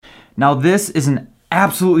Now, this is an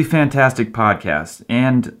absolutely fantastic podcast.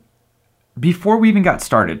 And before we even got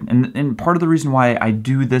started, and part of the reason why I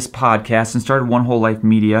do this podcast and started One Whole Life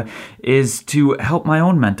Media is to help my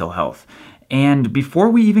own mental health. And before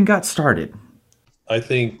we even got started, I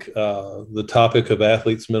think the topic of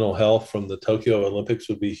athletes' mental health from the Tokyo Olympics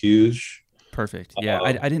would be huge. Perfect. Yeah,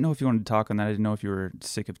 I didn't know if you wanted to talk on that. I didn't know if you were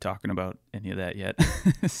sick of talking about any of that yet.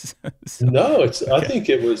 No, it's. Okay. I think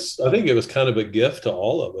it was kind of a gift to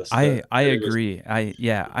all of us. I agree. I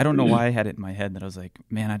don't know why I had it in my head that I was like,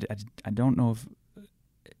 man, I don't know if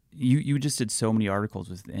you just did so many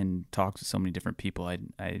articles and talks with so many different people. I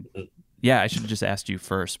should have just asked you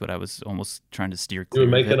first, but I was almost trying to steer clear. You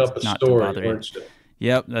were making up a story, weren't you?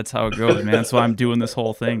 Yep, that's how it goes, man. So I'm doing this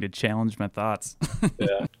whole thing to challenge my thoughts.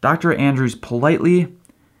 Yeah. Dr. Andrews politely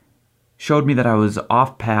showed me that I was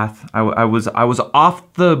off path. I was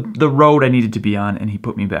off the road I needed to be on, and he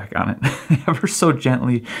put me back on it ever so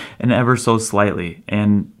gently and ever so slightly.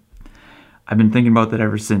 And I've been thinking about that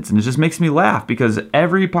ever since. And it just makes me laugh because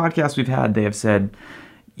every podcast we've had, they have said,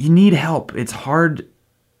 you need help. It's hard,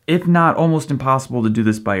 if not almost impossible, to do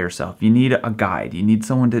this by yourself. You need a guide. You need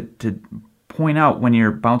someone to point out when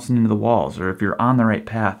you're bouncing into the walls or if you're on the right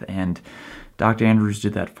path, and Dr. Andrews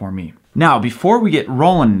did that for me. Now, before we get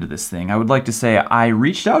rolling into this thing, I would like to say I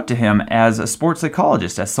reached out to him as a sports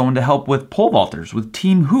psychologist, as someone to help with pole vaulters, with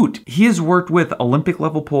Team Hoot. He has worked with Olympic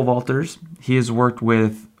level pole vaulters. He has worked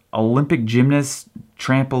with Olympic gymnasts,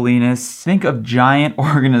 trampolinists. Think of giant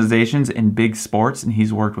organizations in big sports, and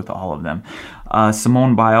he's worked with all of them.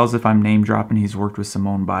 Simone Biles, if I'm name dropping, he's worked with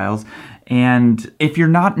Simone Biles. And if you're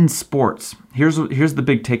not in sports, here's the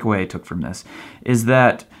big takeaway I took from this, is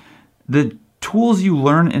that the tools you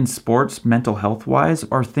learn in sports, mental health-wise,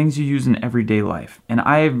 are things you use in everyday life. And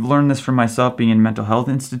I've learned this from myself being in mental health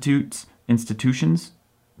institutions,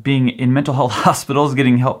 being in mental health hospitals,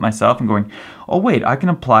 getting help myself and going, oh wait, I can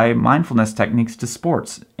apply mindfulness techniques to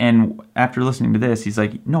sports. And after listening to this, he's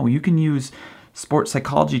like, no, you can use sports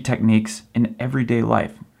psychology techniques in everyday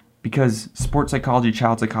life. Because sports psychology,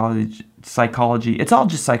 child psychology, it's all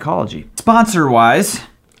just psychology. Sponsor-wise,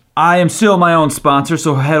 I am still my own sponsor,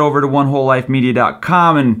 so head over to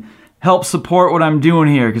onewholelifemedia.com and help support what I'm doing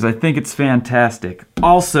here because I think it's fantastic.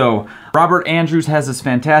 Also, Robert Andrews has this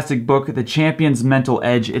fantastic book, The Champion's Mental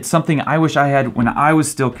Edge. It's something I wish I had when I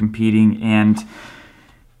was still competing, and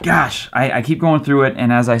gosh, I keep going through it,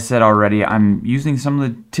 and as I said already, I'm using some of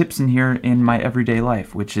the tips in here in my everyday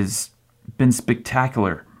life, which has been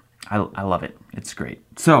spectacular. I love it. It's great.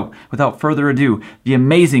 So, without further ado, the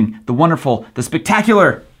amazing, the wonderful, the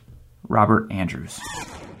spectacular Robert Andrews.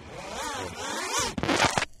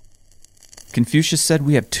 Confucius said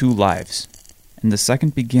we have two lives, and the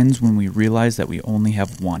second begins when we realize that we only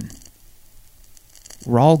have one.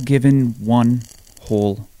 We're all given one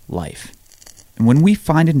whole life. And when we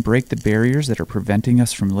find and break the barriers that are preventing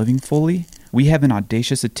us from living fully, we have an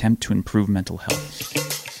audacious attempt to improve mental health.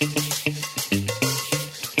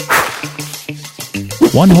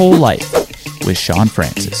 One Whole Life with Sean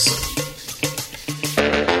Francis.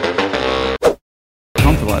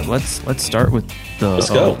 Let's start with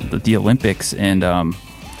the Olympics, and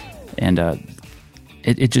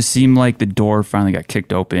it just seemed like the door finally got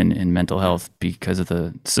kicked open in mental health because of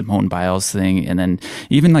the Simone Biles thing, and then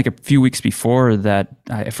even like a few weeks before that,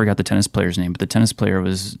 I forgot the tennis player's name, but the tennis player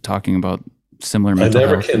was talking about similar mental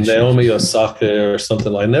health issues. Naomi Osaka or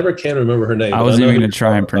something. I never can remember her name. I wasn't even going to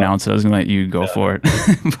try and pronounce it. I was going to let you go for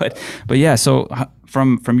it. but yeah, so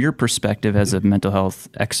from your perspective as a mental health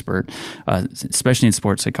expert, especially in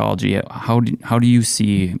sports psychology, how do you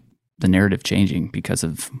see the narrative changing because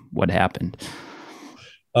of what happened?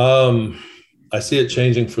 I see it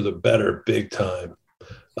changing for the better big time.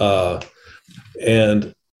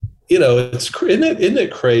 And isn't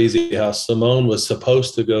it crazy how Simone was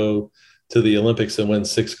supposed to go to the Olympics and win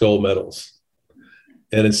 6 gold medals.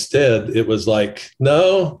 And instead it was like,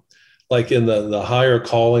 no, like in the higher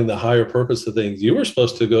calling, the higher purpose of things, you were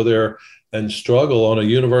supposed to go there and struggle on a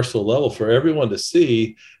universal level for everyone to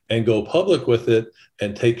see and go public with it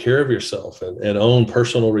and take care of yourself and own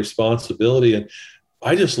personal responsibility. And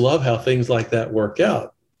I just love how things like that work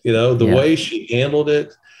out. The way she handled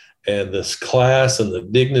it and this class and the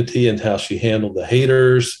dignity and how she handled the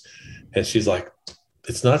haters. And she's like,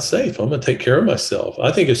 it's not safe. I'm going to take care of myself.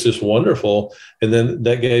 I think it's just wonderful. And then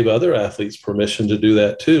that gave other athletes permission to do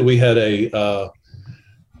that too. We had a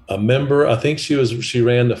member, I think she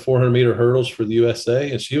ran the 400-meter hurdles for the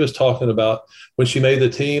USA. And she was talking about when she made the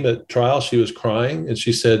team at trial, she was crying. And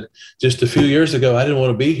she said, just a few years ago, I didn't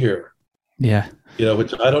want to be here. Yeah.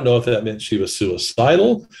 which I don't know if that meant she was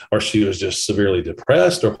suicidal or she was just severely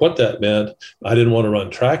depressed or what that meant. I didn't want to run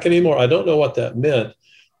track anymore. I don't know what that meant.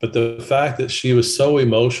 But the fact that she was so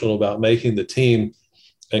emotional about making the team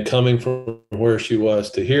and coming from where she was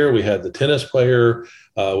to here, we had the tennis player,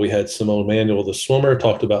 we had Simone Manuel, the swimmer,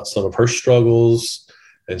 talked about some of her struggles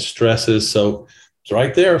and stresses. So it's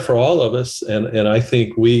right there for all of us. And I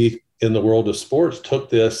think we in the world of sports took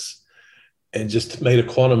this and just made a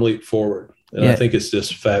quantum leap forward. And I think it's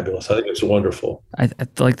just fabulous. I think it's wonderful. I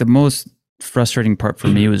like the most frustrating part for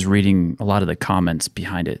me was reading a lot of the comments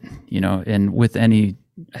behind it, and with any,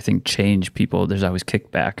 I think, change people, there's always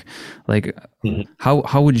kickback. Like,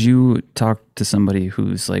 how would you talk to somebody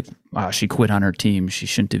who's like, wow, she quit on her team. She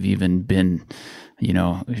shouldn't have even been,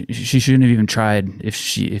 she shouldn't have even tried if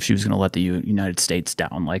she was going to let the United States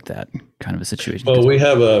down like that kind of a situation. Well, we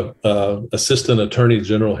have a assistant attorney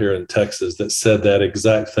general here in Texas that said that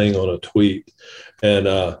exact thing on a tweet. And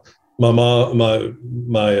my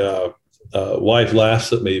wife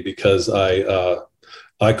laughs at me because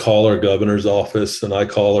I call our governor's office and I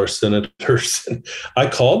call our senators. And I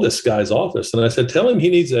called this guy's office and I said, tell him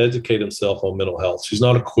he needs to educate himself on mental health. She's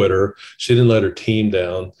not a quitter. She didn't let her team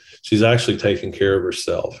down. She's actually taking care of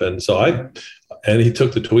herself. And so and he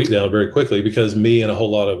took the tweet down very quickly because me and a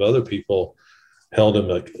whole lot of other people held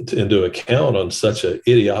him into account on such an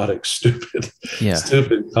idiotic, stupid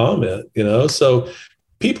comment, So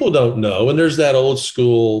people don't know. And there's that old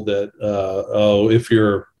school that, if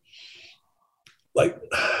you're, like,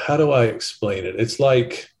 how do I explain it? It's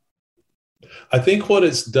like, I think what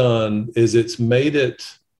it's done is it's made it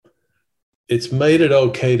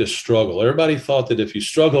okay to struggle. Everybody thought that if you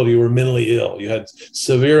struggled, you were mentally ill. You had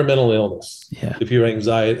severe mental illness. Yeah. If you're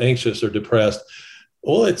anxious or depressed.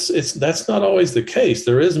 Well, that's not always the case.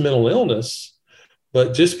 There is mental illness,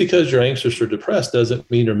 but just because you're anxious or depressed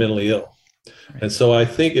doesn't mean you're mentally ill. Right. And so I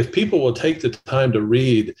think if people will take the time to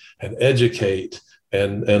read and educate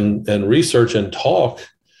and research and talk,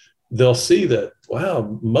 they'll see that,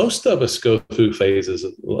 wow, most of us go through phases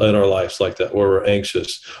in our lives like that, where we're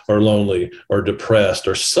anxious or lonely or depressed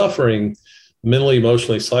or suffering mentally,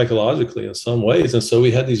 emotionally, psychologically in some ways. And so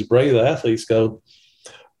we had these brave athletes go,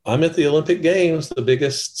 I'm at the Olympic Games, the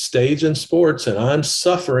biggest stage in sports, and I'm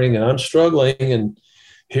suffering and I'm struggling, and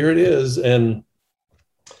here it is. And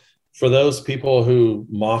for those people who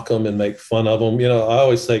mock them and make fun of them, I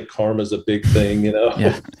always say karma is a big thing,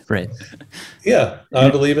 Yeah, right. Yeah, I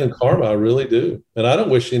believe in karma. I really do. And I don't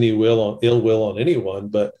wish any ill will on anyone,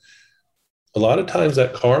 but a lot of times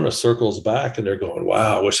that karma circles back and they're going,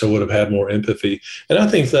 wow, I wish I would have had more empathy. And I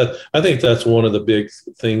think that's one of the big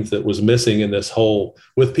things that was missing in this whole,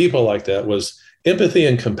 with people like that, was empathy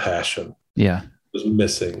and compassion. Yeah. Was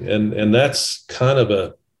missing. And that's kind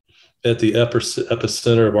of at the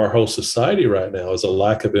epicenter of our whole society right now, is a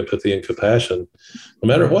lack of empathy and compassion, no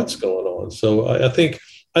matter what's going on. So I think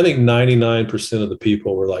 99% of the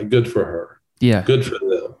people were like, good for her. Yeah. Good for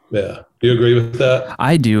them. Yeah. Do you agree with that?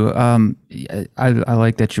 I do. I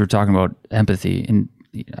like that you were talking about empathy, and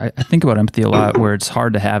I think about empathy a lot, where it's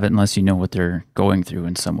hard to have it unless you know what they're going through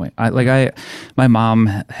in some way. My mom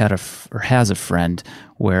has a friend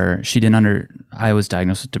where I was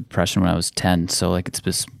diagnosed with depression when I was 10. So like, it's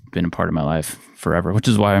just been a part of my life forever, which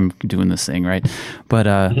is why I'm doing this thing. Right.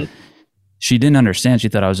 But, she didn't understand. She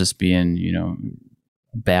thought I was just being,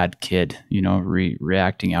 a bad kid,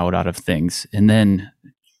 reacting out of things. And then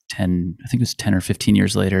I think it was 10 or 15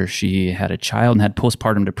 years later, she had a child and had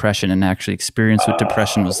postpartum depression, and actually experienced what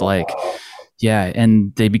depression was like. Yeah.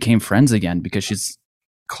 And they became friends again because she's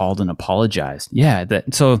called and apologized. Yeah.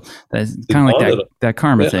 So that's kind of like that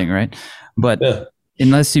karma thing. Right. But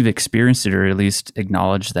unless you've experienced it, or at least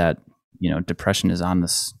acknowledge that, depression is on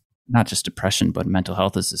this, not just depression, but mental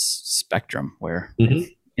health is this spectrum where,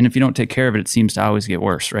 and if you don't take care of it, it seems to always get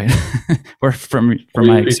worse, right? Or from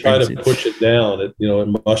my experience, you try to push it down, it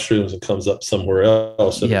mushrooms and comes up somewhere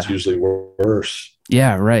else, and it's usually worse.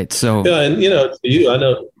 Yeah, right. So and I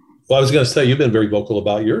know. Well, I was going to say, you've been very vocal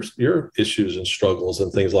about your issues and struggles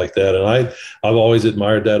and things like that, and I've always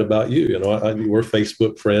admired that about you. We're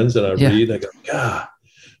Facebook friends, and I read, and I go, God,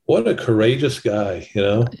 what a courageous guy.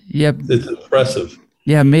 Yeah, it's impressive.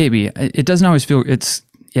 Yeah, maybe it doesn't always feel.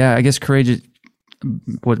 I guess courageous.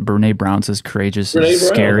 What Brene Brown says, courageous is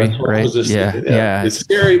scary, right? Yeah. It's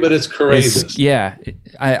scary, but it's courageous.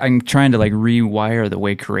 I'm trying to rewire the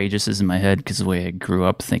way courageous is in my head, because the way I grew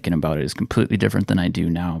up thinking about it is completely different than I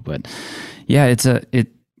do now. But yeah,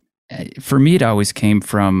 for me, it always came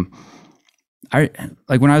from, I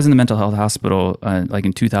like when I was in the mental health hospital, like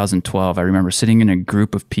in 2012, I remember sitting in a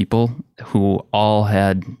group of people who all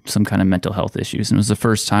had some kind of mental health issues. And it was the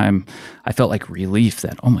first time I felt like relief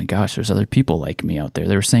that, oh my gosh, there's other people like me out there.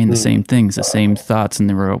 They were saying the same things, the same thoughts, and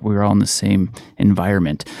we were all in the same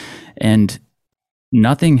environment. And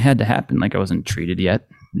nothing had to happen. Like I wasn't treated yet.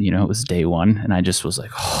 It was day one. And I just was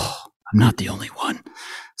like, oh, I'm not the only one.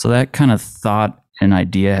 So that kind of thought and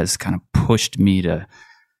idea has kind of pushed me to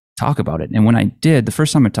talk about it. And when I did, the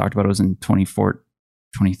first time I talked about it was in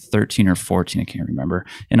 2013 or 14, I can't remember,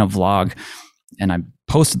 in a vlog. And I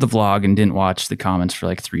posted the vlog and didn't watch the comments for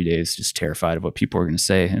like 3 days, just terrified of what people were going to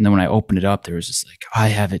say. And then when I opened it up, there was just like, I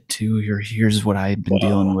have it too. Here's what I've been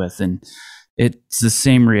dealing with. And it's the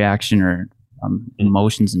same reaction or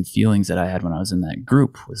emotions and feelings that I had when I was in that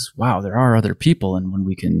group was, wow, there are other people. And when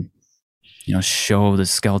we can, show the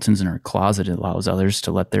skeletons in our closet, it allows others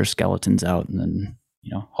to let their skeletons out. And then,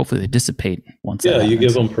 hopefully they dissipate once. Yeah, you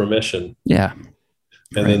give them permission. Yeah.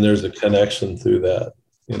 And then there's a connection through that,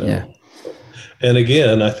 Yeah. And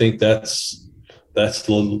again, I think that's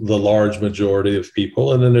the large majority of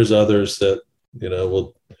people. And then there's others that,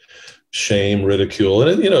 will shame, ridicule.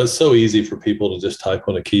 And, it's so easy for people to just type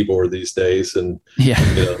on a keyboard these days. And,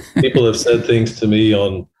 people have said things to me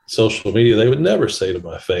on social media they would never say to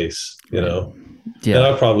my face, Yeah. And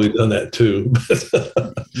I've probably done that too.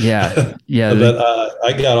 Yeah. But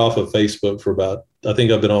I got off of Facebook for I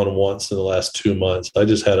think I've been on once in the last 2 months. I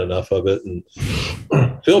just had enough of it and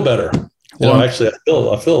feel better. Actually,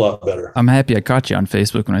 I feel a lot better. I'm happy I caught you on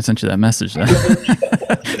Facebook when I sent you that message.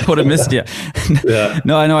 Would have missed you. Yeah.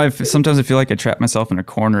 No, I know. Sometimes I feel like I trap myself in a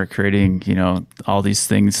corner creating, all these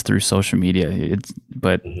things through social media.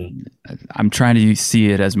 But I'm trying to see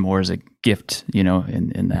it as more as a gift,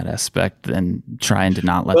 in that aspect than trying to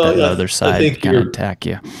not let that other side kind of attack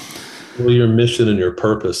you. Well, your mission and your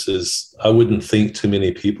purpose is, I wouldn't think too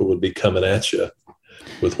many people would be coming at you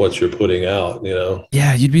with what you're putting out,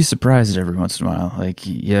 Yeah, you'd be surprised every once in a while. Like,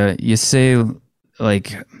 you say,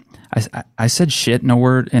 like, I said shit in a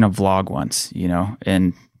word in a vlog once,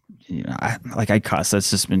 and I cuss.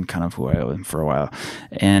 That's just been kind of who I am for a while.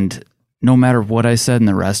 And no matter what I said in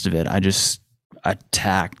the rest of it, I just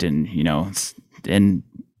attacked and and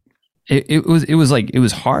it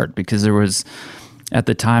was hard because there was, at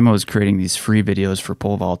the time I was creating these free videos for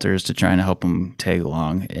pole vaulters to try and help them tag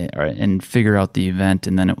along and figure out the event.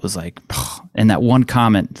 And then it was like, and that one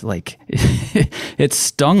comment, like it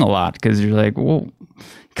stung a lot because you're like, well,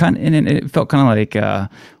 and it felt kind of like,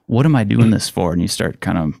 what am I doing this for? And you start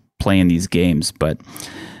kind of playing these games, but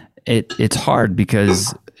it's hard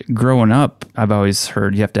because growing up, I've always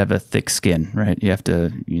heard you have to have a thick skin, right? You have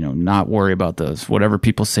to, not worry about those, whatever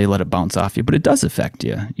people say, let it bounce off you, but it does affect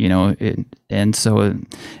you, and so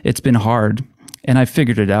it's been hard. And I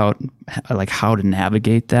figured it out, like how to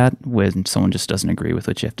navigate that when someone just doesn't agree with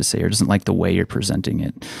what you have to say or doesn't like the way you're presenting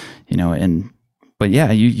it, but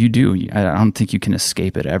yeah, you do. I don't think you can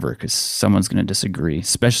escape it ever because someone's going to disagree,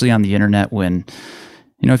 especially on the internet when,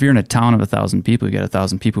 if you're in a town of 1,000 people, you got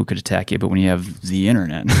 1,000 people who could attack you. But when you have the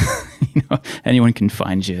internet, anyone can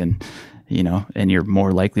find you and, and you're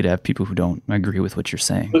more likely to have people who don't agree with what you're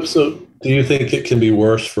saying. So do you think it can be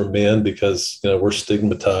worse for men because, we're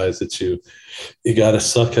stigmatized that you got to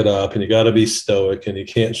suck it up and you got to be stoic and you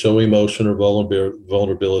can't show emotion or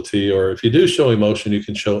vulnerability, or if you do show emotion, you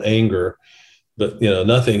can show anger, but,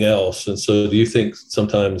 nothing else. And so do you think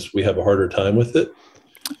sometimes we have a harder time with it?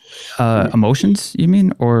 Emotions, you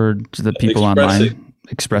mean, or to the people online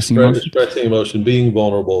expressing emotion? Expressing emotion, being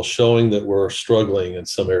vulnerable, showing that we're struggling in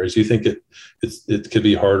some areas. You think it could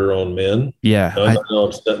be harder on men? Yeah. I know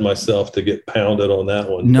I'm setting myself to get pounded on that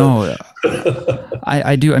one. No,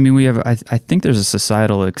 I do. I mean, I think there's a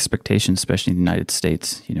societal expectation, especially in the United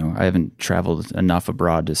States. I haven't traveled enough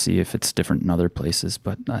abroad to see if it's different in other places,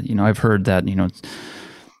 but, I've heard that,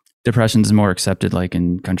 depression is more accepted, like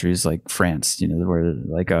in countries like France, where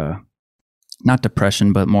like not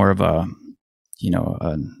depression, but more of a,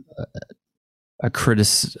 an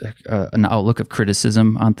outlook of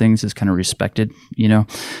criticism on things is kind of respected,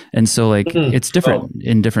 and so like it's different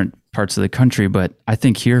in different parts of the country. But I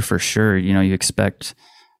think here for sure, you expect,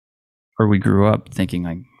 or we grew up thinking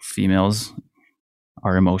like females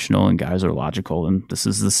are emotional and guys are logical, and this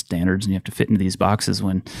is the standards, and you have to fit into these boxes.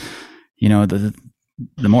 When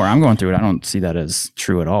the more I'm going through it, I don't see that as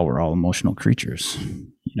true at all. We're all emotional creatures,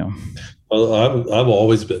 Well, I've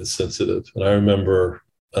always been sensitive, and I remember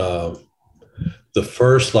the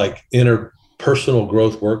first like interpersonal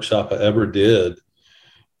growth workshop I ever did.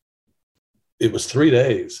 it was 3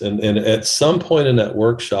 days. And at some point in that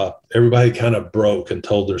workshop, everybody kind of broke and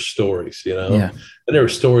told their stories, you know, Yeah. and there were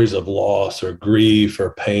stories of loss or grief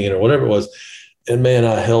or pain or whatever it was. And man,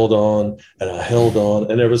 I held on and I held on,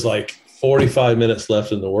 and there was like 45 minutes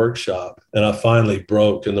left in the workshop, and I finally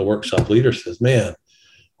broke. And the workshop leader says, man,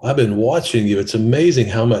 I've been watching you. It's amazing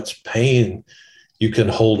how much pain you can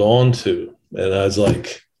hold on to. And I was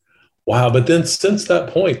like, wow. But then since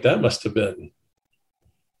that point, that must have been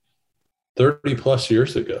 30 plus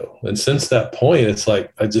years ago. And since that point, it's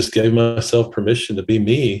like I just gave myself permission to be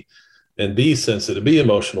me and be sensitive, be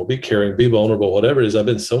emotional, be caring, be vulnerable, whatever it is. I've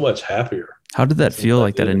been so much happier. How did that feel,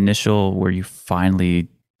 like that initial where you finally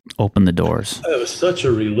opened the doors? It was such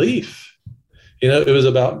a relief. You know, it was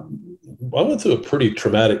about, I went through a pretty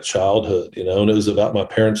traumatic childhood, you know, and it was about my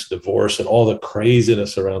parents' divorce and all the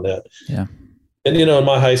craziness around that. Yeah. And, you know, in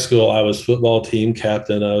my high school, I was football team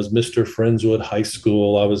captain. I was Mr. Friendswood High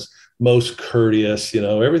School. I was most courteous, you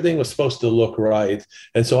know, everything was supposed to look right.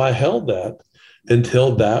 And so I held that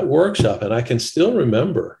until that workshop. And I can still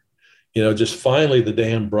remember, you know, just finally the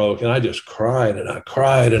dam broke, and I just cried and I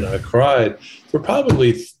cried and I cried for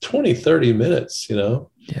probably 20, 30 minutes, you know.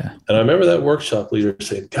 Yeah. And I remember that workshop leader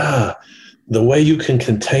saying, God, the way you can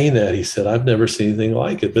contain that, he said, I've never seen anything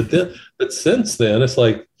like it. But since then, it's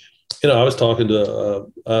like, you know, I was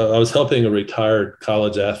helping a retired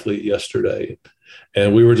college athlete yesterday,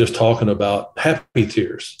 and we were just talking about happy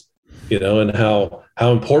tears, you know, and how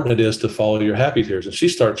important it is to follow your happy tears. And she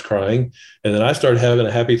starts crying. And then I started having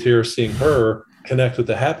a happy tear, seeing her connect with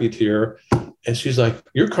the happy tear. And she's like,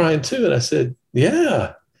 you're crying too. And I said,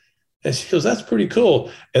 yeah. And she goes, that's pretty cool.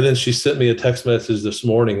 And then she sent me a text message this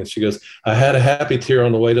morning, and she goes, I had a happy tear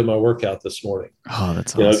on the way to my workout this morning. Oh,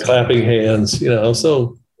 that's awesome. awesome. You know, clapping hands, you know,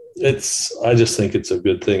 so I just think it's a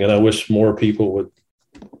good thing. And I wish more people would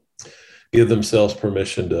give themselves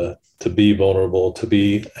permission to be vulnerable, to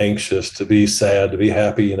be anxious, to be sad, to be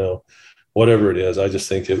happy, you know, whatever it is. I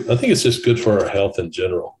think it's just good for our health in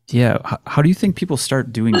general. Yeah. How do you think people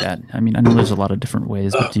start doing that? I mean, I know there's a lot of different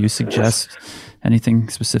ways, but do you suggest anything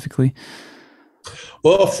specifically?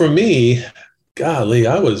 Well, for me, golly,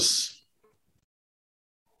 I was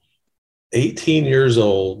 18 years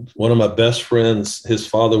old. One of my best friends, his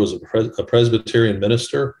father was a Presbyterian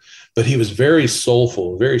minister, but he was very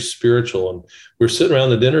soulful, very spiritual. And we were sitting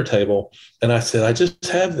around the dinner table, and I said, I just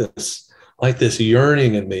have this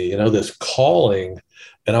yearning in me, you know, this calling.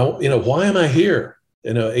 And why am I here?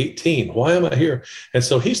 18, why am I here? And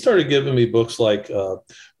so he started giving me books like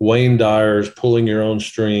Wayne Dyer's Pulling Your Own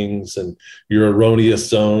Strings and Your Erroneous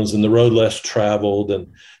Zones and The Road Less Traveled.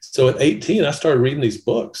 And so at 18, I started reading these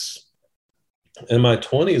books. And my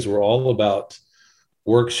 20s were all about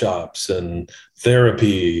workshops and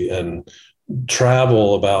therapy and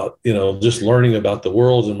travel, about, you know, just learning about the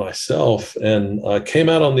world and myself. And I came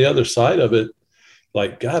out on the other side of it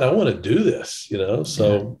like, God, I want to do this, you know?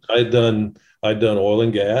 So I'd done oil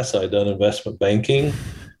and gas, I'd done investment banking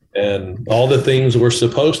and all the things we're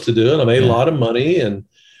supposed to do. And I made a lot of money.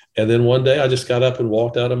 And then one day I just got up and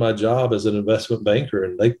walked out of my job as an investment banker,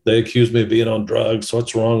 and they accused me of being on drugs.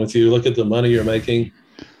 What's wrong with you? Look at the money you're making.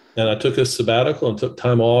 And I took a sabbatical and took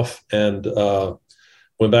time off and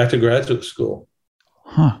went back to graduate school.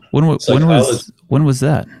 Huh. When was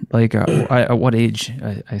that? Like at what age,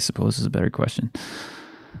 I suppose is a better question.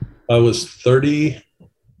 I was 31,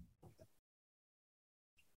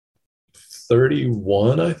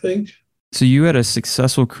 I think. So you had a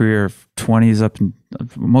successful career of 20s up in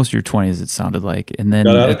most of your 20s, it sounded like. And then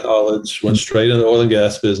got out of college, went straight into the oil and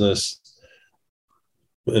gas business,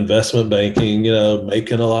 investment banking, you know,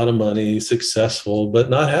 making a lot of money, successful, but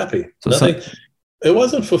not happy. It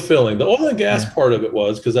wasn't fulfilling. The oil and gas part of it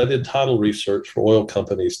was because I did title research for oil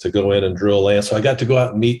companies to go in and drill land. So I got to go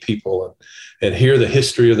out and meet people and hear the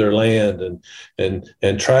history of their land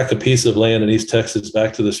and track a piece of land in East Texas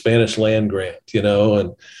back to the Spanish land grant, you know,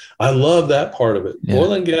 and I love that part of it. Yeah.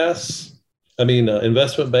 Oil and gas,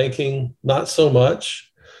 investment banking, not so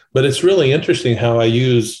much, but it's really interesting how I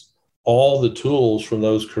use all the tools from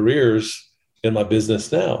those careers in my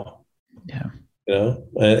business now. Yeah. You know,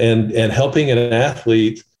 and helping an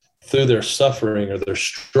athlete through their suffering or their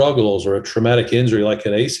struggles or a traumatic injury like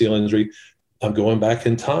an ACL injury, I'm going back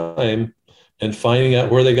in time and finding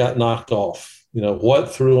out where they got knocked off, you know,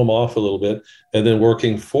 what threw them off a little bit, and then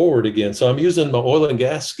working forward again. So I'm using my oil and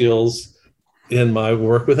gas skills in my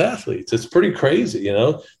work with athletes. It's pretty crazy, you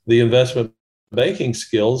know. The investment banking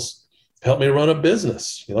skills help me run a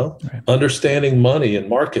business, you know, understanding money and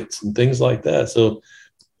markets and things like that. So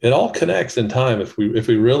it all connects in time if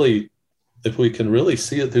we really if we can really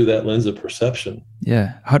see it through that lens of perception.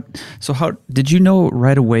 Yeah. How did you know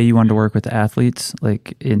right away you wanted to work with athletes,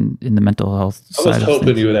 like in the mental health side? I was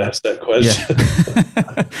hoping you would ask that question.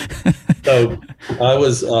 Yeah. So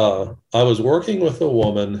I was working with a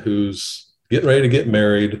woman who's getting ready to get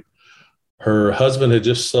married. Her husband had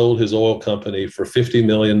just sold his oil company for $50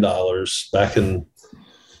 million back in,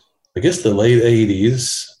 I guess, the late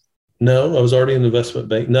 80s. No, I was already in the investment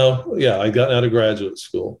bank. No, yeah, I got out of graduate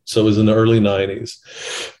school. So it was in the early 90s.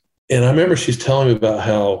 And I remember she's telling me about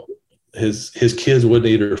how his kids wouldn't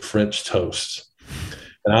eat her French toast.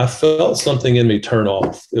 And I felt something in me turn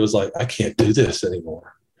off. It was like, I can't do this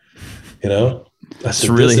anymore. You know? I said,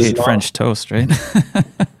 really hate French toast, right?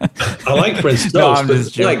 I like French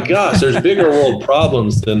toast, but my gosh, there's bigger world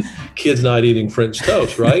problems than kids not eating French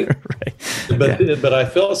toast, right? Right. But I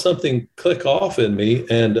felt something click off in me,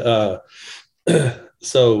 and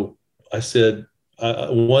so I said,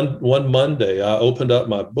 one Monday, I opened up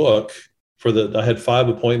my book I had 5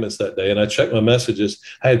 appointments that day, and I checked my messages.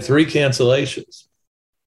 I had 3 cancellations.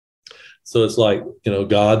 So it's like,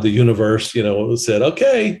 God, the universe, said,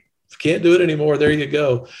 okay, can't do it anymore. There you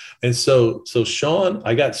go. And so Sean,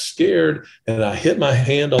 I got scared and I hit my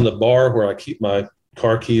hand on the bar where I keep my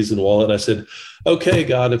car keys and wallet. And I said, okay,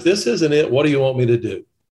 God, if this isn't it, what do you want me to do?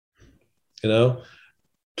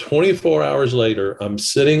 24 hours later, I'm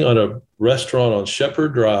sitting on a restaurant on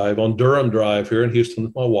Shepherd Drive, on Durham Drive here in Houston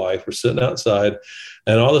with my wife. We're sitting outside,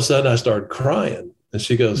 and all of a sudden I started crying. And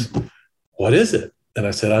she goes, what is it? And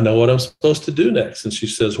I said, I know what I'm supposed to do next. And she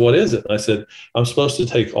says, what is it? And I said, I'm supposed to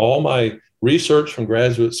take all my research from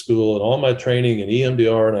graduate school and all my training in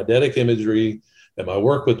EMDR and eidetic imagery and my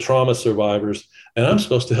work with trauma survivors, and I'm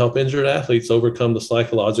supposed to help injured athletes overcome the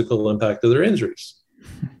psychological impact of their injuries.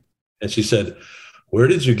 And she said, where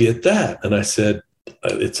did you get that? And I said,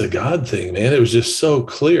 it's a God thing, man. It was just so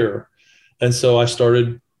clear. And so I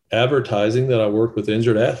started advertising that I work with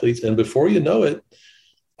injured athletes. And before you know it,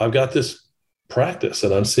 I've got this practice,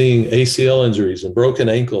 and I'm seeing ACL injuries and broken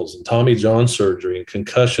ankles and Tommy John surgery and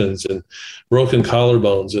concussions and broken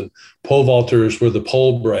collarbones and pole vaulters where the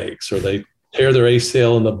pole breaks or they tear their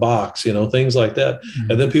ACL in the box, things like that.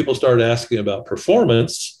 Mm-hmm. And then people started asking about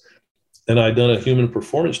performance, and I'd done a human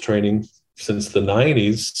performance training since the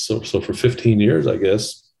 90s. So for 15 years, I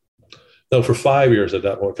guess. No, for 5 years at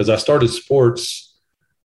that point, because I started sports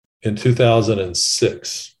in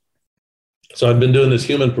 2006. So I'd been doing this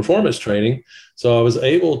human performance training. So I was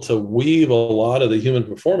able to weave a lot of the human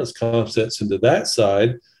performance concepts into that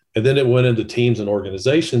side. And then it went into teams and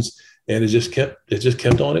organizations, and it just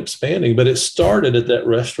kept on expanding. But it started at that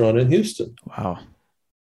restaurant in Houston. Wow.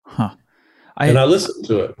 Huh. And I listened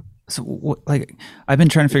to it. So I've been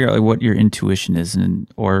trying to figure out what your intuition is,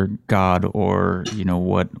 or God, or,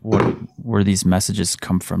 what where these messages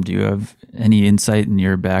come from. Do you have any insight in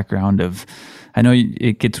your background of, I know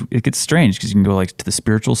it gets strange because you can go to the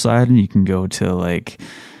spiritual side, and you can go to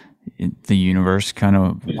the universe kind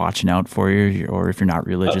of watching out for you, or if you're not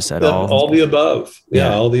religious at all. All the above.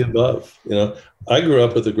 Yeah, all the above. I grew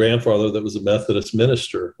up with a grandfather that was a Methodist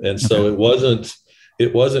minister. And so it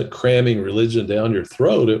wasn't cramming religion down your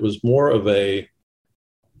throat. It was more of a,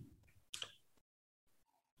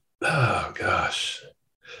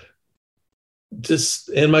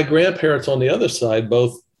 and my grandparents on the other side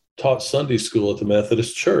both taught Sunday school at the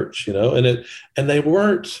Methodist Church, and they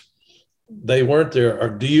weren't there.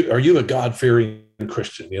 Are you a God-fearing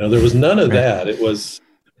Christian? There was none of that. It was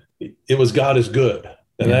God is good.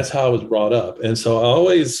 And that's how I was brought up. And so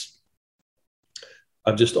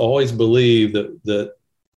I've just always believed that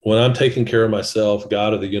when I'm taking care of myself,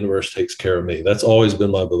 God of the universe takes care of me. That's always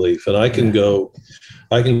been my belief. And I can go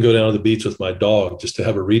down to the beach with my dog just to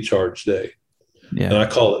have a recharge day. Yeah. And I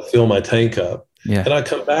call it fill my tank up. Yeah. And I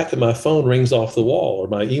come back and my phone rings off the wall, or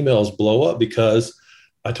my emails blow up because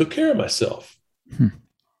I took care of myself.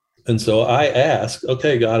 And so I ask,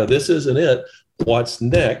 okay, God, if this isn't it, what's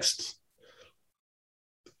next?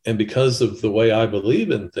 And because of the way I believe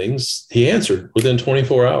in things, he answered within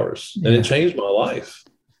 24 hours, and it changed my life.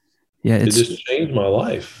 Yeah, it just changed my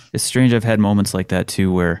life. It's strange. I've had moments like that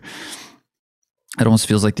too, where it almost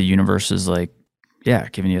feels like the universe is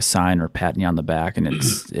giving you a sign or patting you on the back,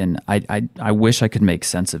 and I wish I could make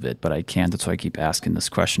sense of it, but I can't. That's why I keep asking this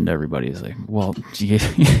question to everybody. It's like, well, do you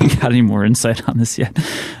got any more insight on this yet?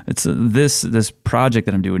 It's this project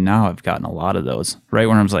that I'm doing now. I've gotten a lot of those right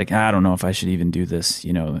when I was like, I don't know if I should even do this.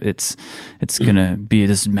 It's gonna be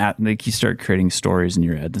this you start creating stories in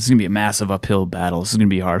your head. This is gonna be a massive uphill battle. This is gonna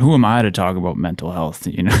be hard. Who am I to talk about mental health?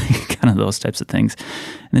 Kind of those types of things.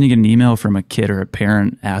 And then you get an email from a kid or a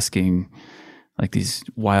parent asking, like these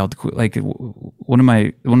wild, like one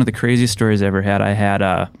of the craziest stories I ever had. I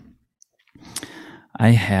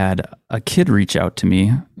had a kid reach out to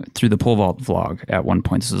me through the pole vault vlog at one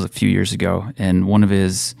point. This was a few years ago, and one of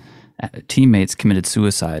his teammates committed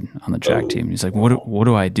suicide on the track team. He's like, what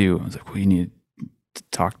do I do? I was like, well, you need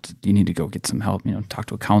to go get some help, talk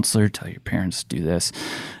to a counselor, tell your parents, do this.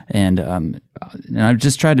 And I've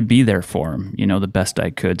just tried to be there for him, the best I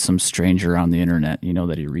could, some stranger on the internet,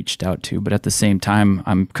 that he reached out to. But at the same time,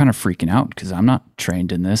 I'm kind of freaking out because I'm not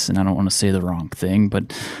trained in this and I don't want to say the wrong thing,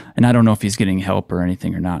 and I don't know if he's getting help or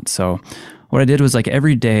anything or not. So what I did was, like,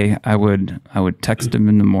 every day I would text him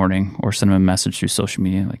in the morning or send him a message through social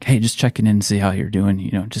media, like, hey, just checking in and see how you're doing,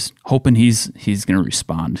 just hoping he's going to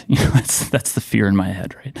respond. That's the fear in my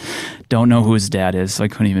head, right? Don't know who his dad is, so I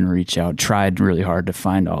couldn't even reach out. Tried really hard to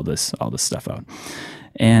find all this stuff out.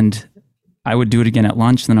 And I would do it again at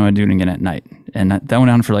lunch, then I would do it again at night. And that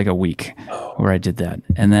went on for like a week where I did that.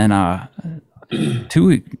 And then a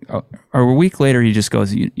week later, he just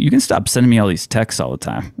goes, you can stop sending me all these texts all the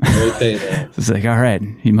time. Okay. It's like, all right,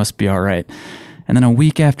 he must be all right. And then a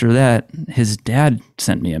week after that, his dad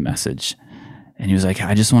sent me a message, and he was like,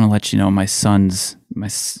 I just want to let you know my son's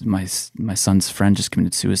friend just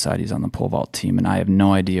committed suicide. He's on the pole vault team, and I have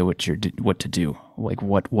no idea what to do. Like,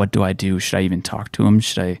 what do I do? Should I even talk to him?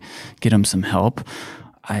 Should I get him some help?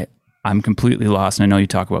 I'm completely lost, and I know you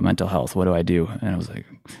talk about mental health. What do I do? And I was like,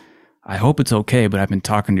 I hope it's okay, but I've been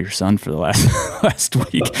talking to your son for the last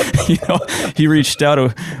week. He reached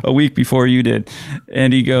out a week before you did,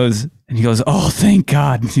 and he goes, oh, thank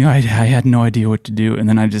God. I had no idea what to do. And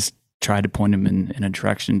then I just tried to point him in a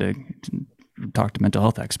direction to talk to mental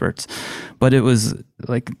health experts. But it was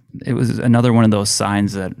another one of those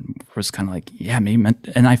signs that was kind of like, yeah, maybe.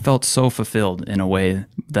 And I felt so fulfilled in a way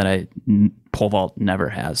that pole vault never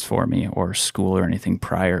has for me, or school or anything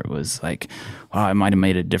prior. It was like, wow, I might have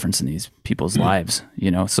made a difference in these people's lives,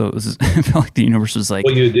 So it was, I felt like the universe was like,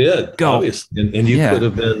 well, you did, go. Obviously. And you could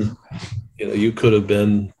have been, you could have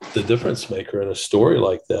been the difference maker in a story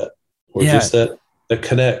like that, or just that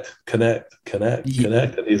connect.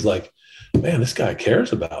 And he's like, man, this guy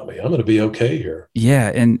cares about me. I'm going to be okay here.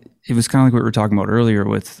 Yeah. And it was kind of like what we were talking about earlier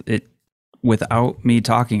with it. Without me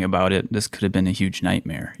talking about it, this could have been a huge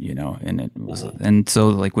nightmare, and it was, and so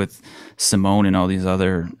like with Simone and all these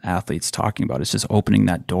other athletes talking about it, it's just opening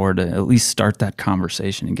that door to at least start that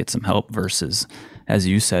conversation and get some help versus, as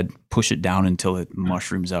you said, push it down until it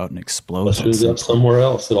mushrooms out and explodes. Mushrooms up somewhere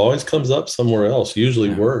else. It always comes up somewhere else,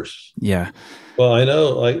 usually worse. Yeah. Well, I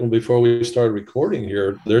know, like, before we started recording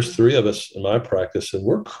here, there's 3 of us in my practice, and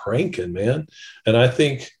we're cranking, man. And I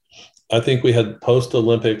think we had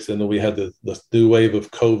post-Olympics, and then we had the new wave of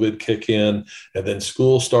COVID kick in, and then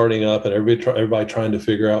school starting up, and everybody trying to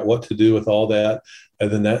figure out what to do with all that.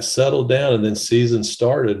 And then that settled down, and then season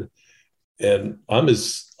started. And I'm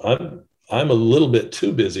a little bit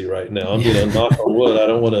too busy right now. I'm going to knock on wood. I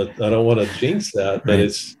don't want to jinx that,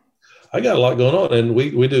 but I got a lot going on. And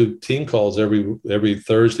we do team calls every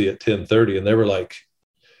Thursday at 10:30, and they were like,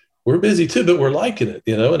 we're busy too, but we're liking it,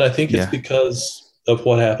 And I think it's because of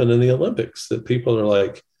what happened in the Olympics, that people are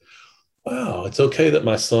like, wow, it's okay that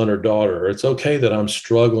my son or daughter, or it's okay that I'm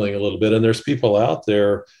struggling a little bit. And there's people out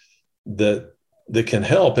there that can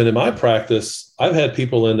help. And in my practice, I've had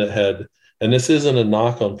people in that had, and this isn't a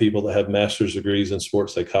knock on people that have master's degrees in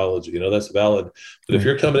sports psychology, that's valid. But if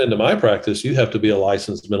you're coming into my practice, you have to be a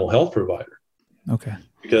licensed mental health provider. Okay.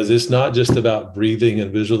 Because it's not just about breathing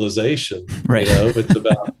and visualization, right?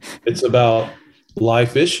 It's about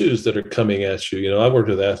life issues that are coming at you. I worked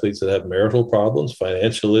with athletes that have marital problems,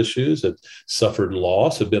 financial issues, have suffered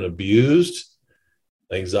loss, have been abused,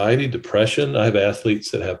 anxiety, depression. I have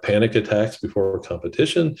athletes that have panic attacks before a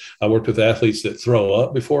competition. I worked with athletes that throw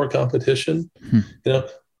up before a competition.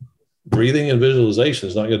 Breathing and visualization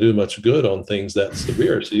is not going to do much good on things that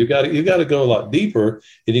severe. So you got to go a lot deeper,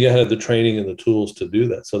 and you got to have the training and the tools to do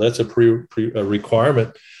that. So that's a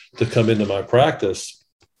requirement to come into my practice.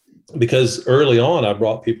 Because early on, I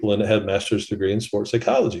brought people in that had master's degree in sports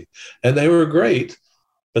psychology, and they were great,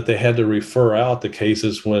 but they had to refer out the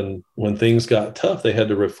cases when things got tough. They had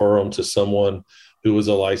to refer them to someone who was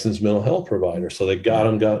a licensed mental health provider. So they got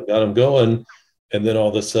them going, and then all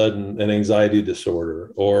of a sudden, an anxiety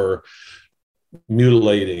disorder or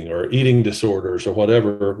mutilating or eating disorders or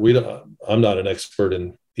whatever. I'm not an expert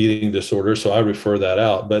in eating disorder, so I refer that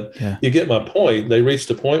out. But you get my point. They reached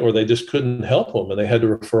a point where they just couldn't help them, and they had to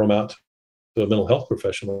refer them out to a mental health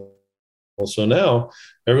professional. So now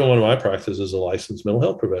everyone in my practice is a licensed mental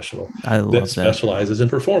healch professional that specializes in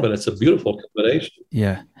performance. It's a beautiful combination.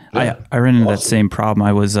 I ran into that same problem.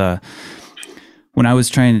 I was when I was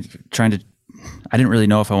trying to I didn't really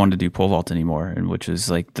know if I wanted to do pole vault anymore, and which was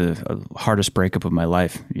like the hardest breakup of my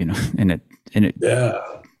life, and it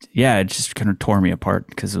it just kind of tore me apart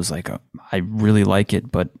because it was like, I really like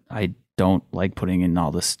it, but I don't like putting in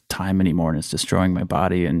all this time anymore, and it's destroying my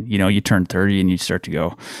body. And, you turn 30 and you start to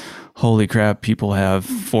go, holy crap, people have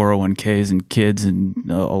 401ks and kids and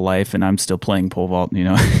a life, and I'm still playing pole vault.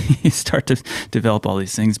 You start to develop all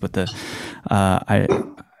these things. But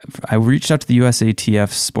I reached out to the USATF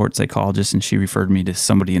sports psychologist, and she referred me to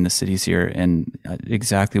somebody in the cities here, and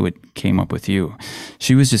exactly what came up with you.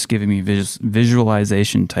 She was just giving me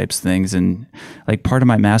visualization types things, and like part of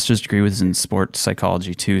my master's degree was in sports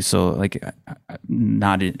psychology too. So like, I'm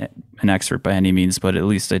not an expert by any means, but at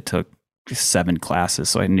least I took 7 classes,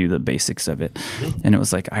 so I knew the basics of it. And it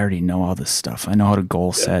was like, I already know all this stuff. I know how to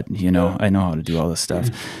goal set, I know how to do all this stuff.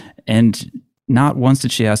 And not once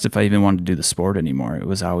did she ask if I even wanted to do the sport anymore. It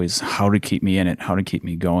was always how to keep me in it, how to keep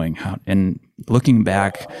me going. And looking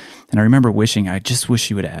back, and I remember I just wish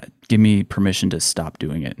she would give me permission to stop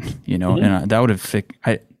doing it, and that would have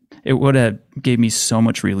it would have gave me so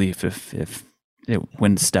much relief if it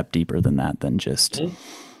went a step deeper than that, than just,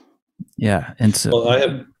 And so, well,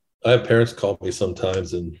 I have parents call me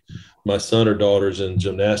sometimes, and my son or daughter's in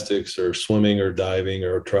gymnastics or swimming or diving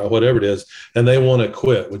or whatever it is, and they want to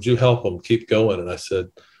quit. Would you help them keep going? And I said,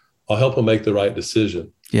 I'll help them make the right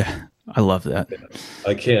decision. Yeah, I love that.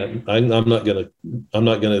 I can't. I'm not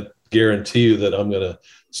gonna guarantee you that I'm gonna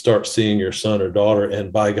start seeing your son or daughter,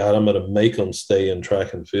 and by God, I'm gonna make them stay in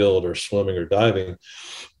track and field or swimming or diving.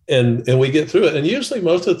 And we get through it. And usually,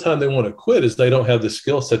 most of the time, they want to quit is they don't have the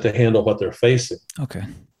skill set to handle what they're facing. Okay.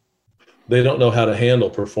 They don't know how to handle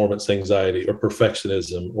performance anxiety or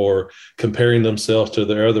perfectionism or comparing themselves to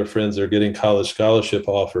their other friends that are getting college scholarship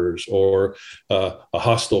offers or a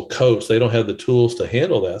hostile coach. They don't have the tools to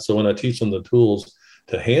handle that. So when I teach them the tools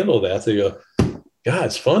to handle that, they go, God,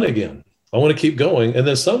 it's fun again. I want to keep going. And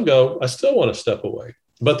then some go, I still want to step away,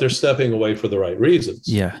 but they're stepping away for the right reasons.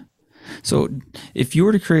 Yeah. So if you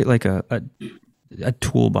were to create like a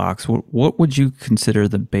toolbox, what would you consider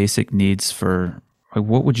the basic needs for? Like,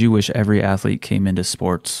 what would you wish every athlete came into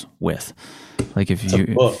sports with? Like, if That's a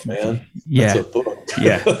book, man. Yeah, that's a book.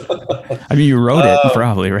 Yeah. I mean, you wrote it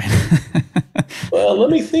probably, right? Well, let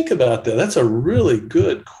me think about that. That's a really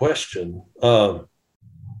good question. I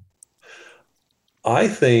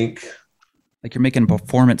think, like, you're making a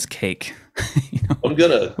performance cake. I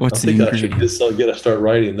think I should start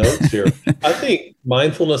writing notes here. I think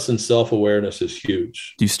mindfulness and self-awareness is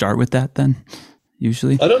huge. Do you start with that then?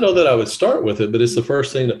 Usually, I don't know that I would start with it, but it's the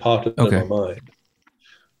first thing that popped into my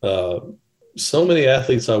mind. So many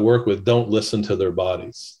athletes I work with don't listen to their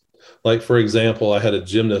bodies. Like, for example, I had a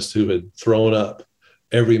gymnast who had thrown up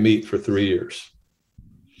every meet for 3 years.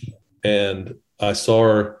 And I saw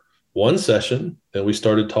her one session, and we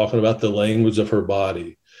started talking about the language of her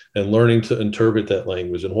body and learning to interpret that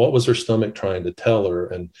language and what was her stomach trying to tell her.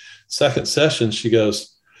 And second session, she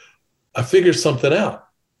goes, I figured something out.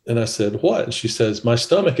 And I said, what? And she says, my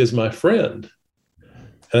stomach is my friend.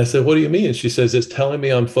 And I said, what do you mean? And she says, it's telling me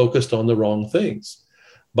I'm focused on the wrong things.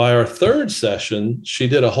 By our third session, she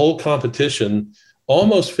did a whole competition,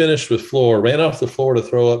 almost finished with floor, ran off the floor to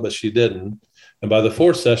throw up, but she didn't. And by the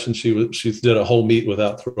fourth session, she did a whole meet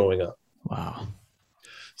without throwing up. Wow.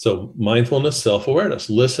 So mindfulness, self-awareness,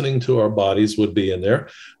 listening to our bodies would be in there.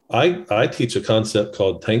 I teach a concept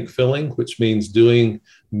called tank filling, which means doing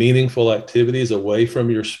meaningful activities away from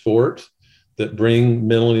your sport that bring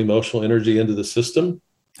mental and emotional energy into the system.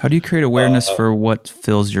 How do you create awareness for what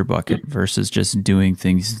fills your bucket versus just doing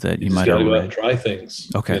things that you might already go out and try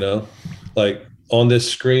things? Okay. Like on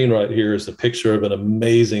this screen right here is a picture of an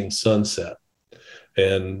amazing sunset.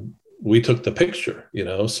 And we took the picture,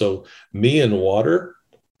 so me and water,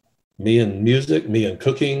 me and music, me and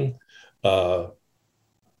cooking,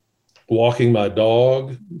 walking my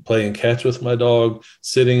dog, playing catch with my dog,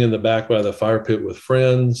 sitting in the back by the fire pit with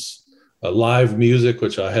friends, live music,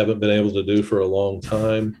 which I haven't been able to do for a long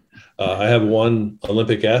time. I have one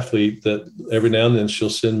Olympic athlete that every now and then she'll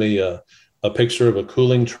send me a picture of a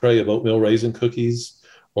cooling tray of oatmeal raisin cookies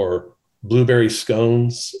or blueberry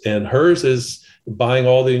scones. And hers is buying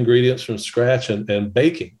all the ingredients from scratch and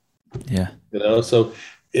baking. Yeah. So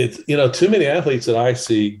it's, too many athletes that I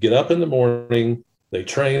see get up in the morning, they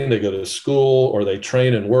train, they go to school, or they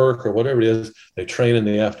train and work, or whatever it is. They train in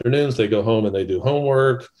the afternoons, they go home and they do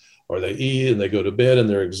homework, or they eat and they go to bed and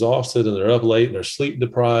they're exhausted and they're up late and they're sleep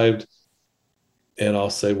deprived. And I'll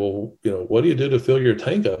say, well, what do you do to fill your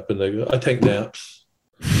tank up? And they go, I take naps.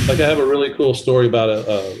 Like I have a really cool story about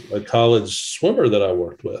a college swimmer that I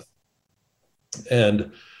worked with.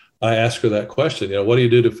 And I asked her that question, what do you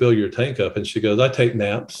do to fill your tank up? And she goes, I take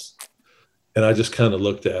naps. And I just kind of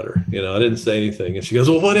looked at her, I didn't say anything. And she goes,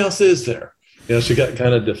 well, what else is there? She got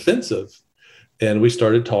kind of defensive, and we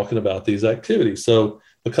started talking about these activities. So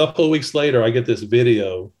a couple of weeks later, I get this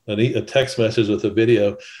video, a text message with a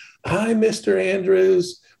video. Hi, Mr.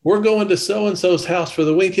 Andrews. We're going to so-and-so's house for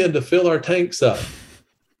the weekend to fill our tanks up.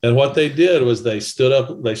 And what they did was they stayed up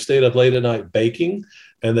late at night baking,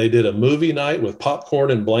 and they did a movie night with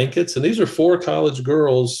popcorn and blankets. And these are 4 college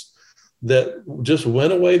girls that just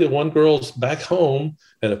went away to one girl's back home,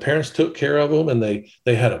 and the parents took care of them, and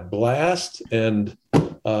they had a blast. And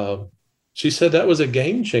she said that was a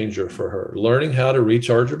game changer for her, learning how to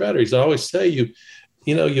recharge her batteries. I always say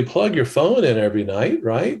you plug your phone in every night,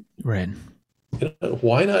 right? Right.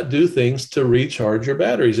 Why not do things to recharge your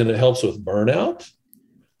batteries? And it helps with burnout.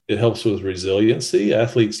 It helps with resiliency.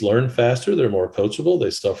 Athletes learn faster. They're more coachable.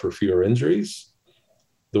 They suffer fewer injuries.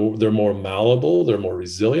 They're more malleable. They're more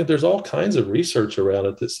resilient. There's all kinds of research around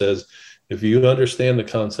it that says if you understand the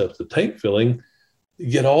concept of tank filling, you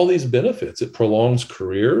get all these benefits. It prolongs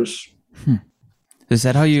careers. Is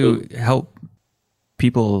that how you help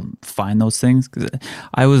people find those things? Because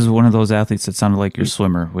I was one of those athletes that sounded like your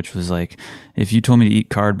swimmer, which was like, if you told me to eat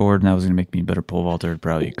cardboard and that was going to make me a better pole vaulter, I'd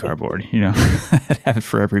probably eat cardboard. I'd have it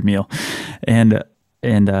for every meal. And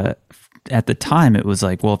at the time, it was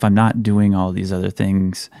like, well, if I'm not doing all these other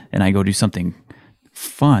things and I go do something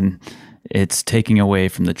fun, it's taking away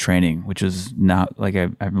from the training, which is not like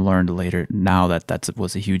I've learned later now that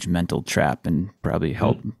was a huge mental trap and probably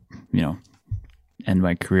helped, end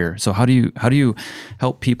my career. So how do you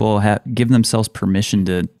help people give themselves permission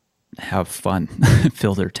to have fun,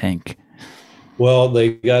 fill their tank? Well,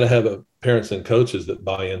 they got to have parents and coaches that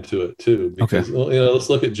buy into it too, because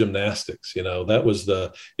let's look at gymnastics. That was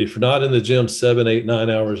if you're not in the gym 7, 8, 9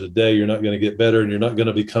 hours a day, you're not going to get better, and you're not going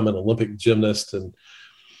to become an Olympic gymnast. And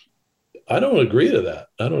I don't agree to that.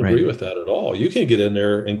 I don't agree with that at all. You can get in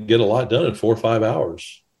there and get a lot done in 4 or 5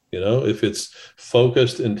 hours. If it's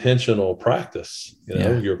focused, intentional practice,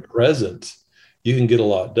 you're present, you can get a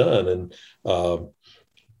lot done. And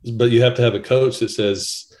but you have to have a coach that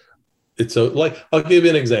says, I'll give you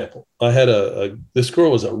an example. I had this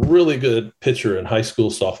girl was a really good pitcher in high school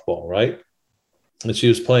softball, right? And she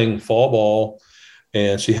was playing fall ball,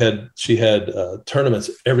 and she had tournaments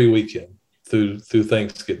every weekend through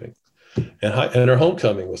Thanksgiving, and her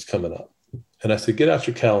homecoming was coming up. And I said, get out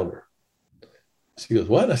your calendar. She goes,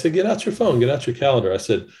 what? I said, get out your phone, get out your calendar. I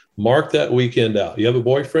said, mark that weekend out. You have a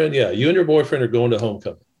boyfriend? Yeah. You and your boyfriend are going to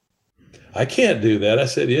homecoming. I can't do that. I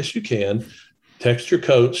said, yes, you can. Text your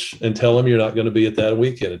coach and tell him you're not going to be at that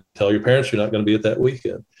weekend. And tell your parents you're not going to be at that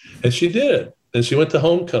weekend. And she did. And she went to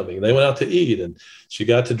homecoming. They went out to eat, and she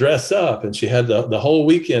got to dress up, and she had the whole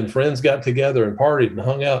weekend. Friends got together and partied and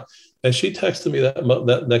hung out. And she texted me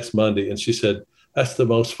that next Monday, and she said, that's the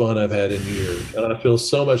most fun I've had in years. And I feel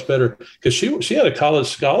so much better, because she had a college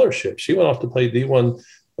scholarship. She went off to play D1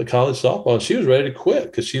 college softball, and she was ready to quit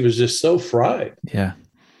because she was just so fried. Yeah.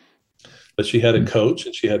 But she had a coach,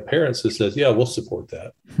 and she had parents that said, yeah, we'll support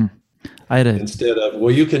that. Instead of,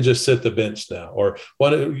 well, you can just sit the bench now, or why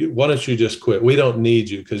don't you just quit? We don't need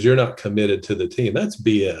you because you're not committed to the team. That's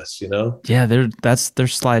BS, Yeah, they're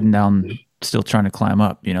sliding down, still trying to climb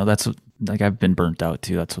up. That's what, like, I've been burnt out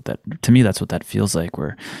too. That's what that feels like.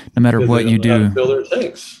 Where no matter what you do, fill their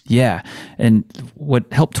tanks. Yeah, and what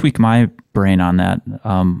helped tweak my brain on that,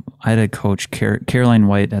 I had a coach, Caroline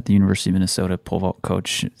White at the University of Minnesota, pole vault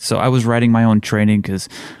coach. So I was writing my own training because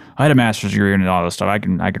I had a master's degree and all this stuff. I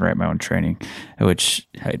can write my own training, which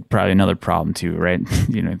had probably another problem too, right?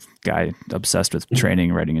 Guy obsessed with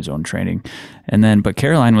training, writing his own training. But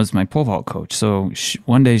Caroline was my pole vault coach. So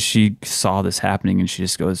one day she saw this happening, and she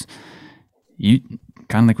just goes, you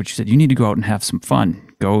kind of like what you said, you need to go out and have some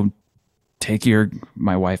fun. Go take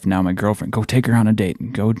my wife, now my girlfriend, go take her on a date,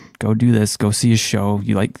 and go do this, go see a show.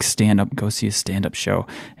 You like stand up, go see a stand-up show.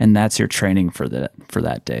 And that's your training for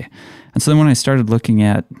that day. And so then when I started looking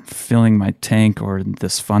at filling my tank or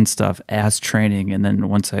this fun stuff as training, and then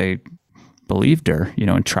once I believed her,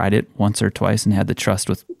 and tried it once or twice and had the trust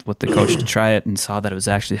with the coach to try it and saw that it was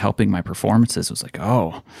actually helping my performances, it was like,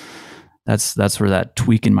 oh, that's where that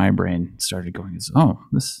tweak in my brain started going.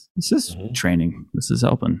 This is training. This is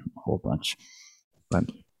helping a whole bunch. But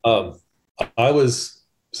so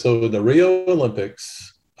in the Rio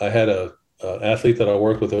Olympics, I had a athlete that I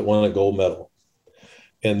worked with that won a gold medal,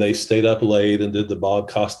 and they stayed up late and did the Bob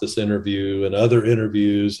Costas interview and other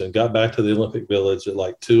interviews, and got back to the Olympic Village at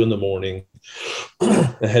like 2 a.m.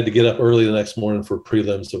 I had to get up early the next morning for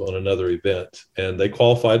prelims on another event, and they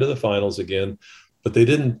qualified to the finals again. but they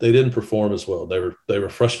didn't perform as well. They were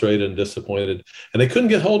frustrated and disappointed, and they couldn't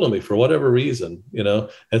get hold of me for whatever reason,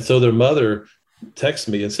 And so their mother texts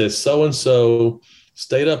me and says, so and so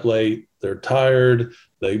stayed up late. They're tired.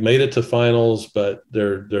 They made it to finals, but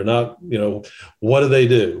they're not. What do they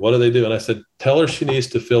do? What do they do? And I said, tell her she needs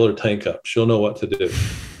to fill her tank up. She'll know what to do.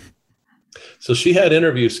 So she had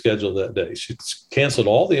interviews scheduled that day. She canceled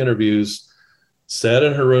all the interviews, sat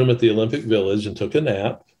in her room at the Olympic Village and took a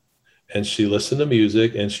nap. And she listened to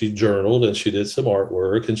music and she journaled and she did some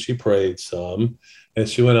artwork and she prayed some. And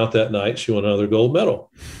she went out that night. She won another gold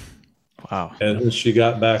medal. Wow. And when she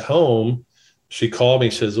got back home, she called me.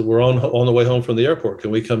 She says, we're on the way home from the airport.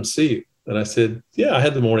 Can we come see you? And I said, yeah, I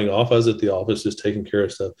had the morning off. I was at the office just taking care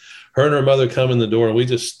of stuff. Her and her mother come in the door and we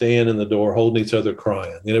just stand in the door holding each other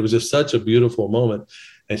crying. And it was just such a beautiful moment.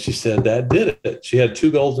 And she said, that did it. She had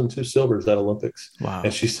 2 golds and 2 silvers at Olympics. Wow.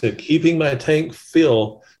 And she said, keeping my tank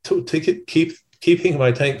filled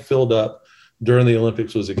up during the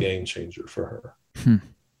Olympics was a game changer for her.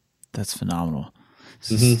 That's phenomenal.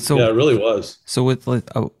 Mm-hmm. So, yeah, it really was. So with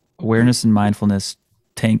awareness and mindfulness,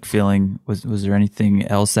 tank filling, was there anything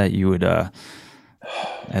else that you would,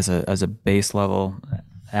 as a base level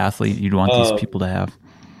athlete, you'd want these people to have?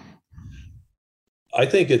 I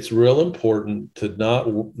think it's real important to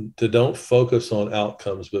don't focus on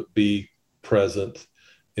outcomes, but be present,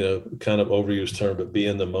 kind of overused term, but be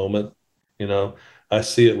in the moment. I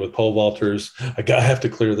see it with pole vaulters. I have to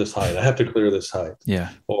clear this height. I have to clear this height.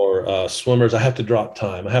 Yeah. Or swimmers, I have to drop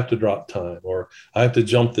time. I have to drop time. Or I have to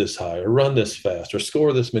jump this high or run this fast or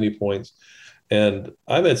score this many points. And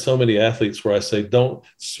I've had so many athletes where I say, don't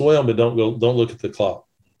swim, but don't look at the clock.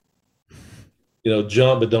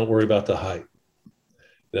 Jump, but don't worry about the height.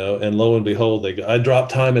 And lo and behold, they go, I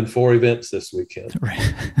dropped time in 4 events this weekend.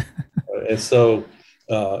 Right. And so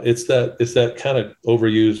it's that kind of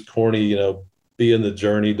overused, corny, be in the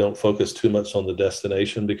journey, don't focus too much on the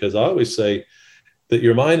destination, because I always say that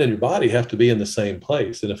your mind and your body have to be in the same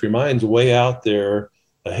place. And if your mind's way out there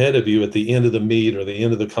ahead of you at the end of the meet or the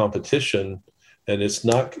end of the competition, and it's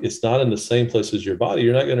not in the same place as your body,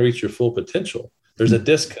 you're not going to reach your full potential. There's a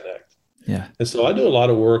disconnect. Yeah. And so I do a lot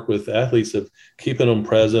of work with athletes of keeping them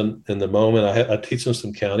present in the moment. I teach them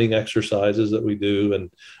some counting exercises that we do, and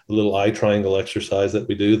a little eye triangle exercise that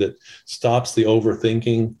we do that stops the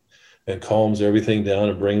overthinking and calms everything down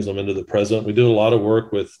and brings them into the present. We do a lot of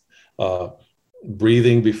work with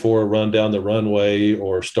breathing before a run down the runway,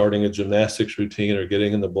 or starting a gymnastics routine, or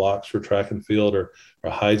getting in the blocks for track and field or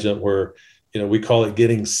high jump, where, we call it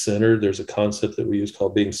getting centered. There's a concept that we use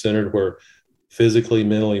called being centered, where physically,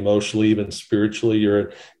 mentally, emotionally, even spiritually,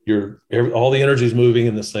 all the energy is moving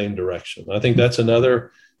in the same direction. I think that's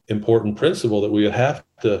another important principle that we'd have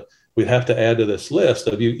to add to this list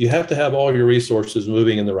of you have to have all your resources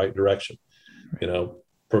moving in the right direction.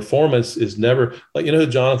 Performance is never like, who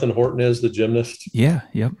Jonathan Horton is, the gymnast? Yeah.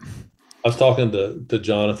 Yep. I was talking to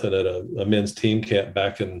Jonathan at a men's team camp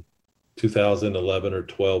back in 2011 or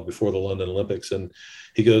 12 before the London Olympics. And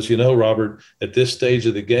he goes, Robert, at this stage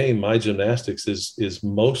of the game, my gymnastics is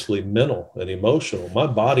mostly mental and emotional. My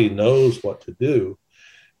body knows what to do.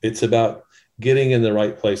 It's about getting in the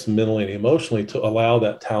right place mentally and emotionally to allow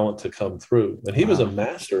that talent to come through. And he was a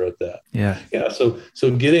master at that. Yeah. Yeah. So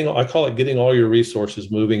I call it getting all your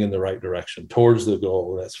resources moving in the right direction towards the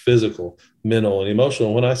goal. That's physical, mental, and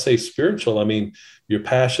emotional. When I say spiritual, I mean your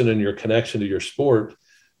passion and your connection to your sport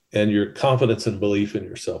and your confidence and belief in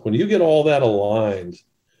yourself. When you get all that aligned,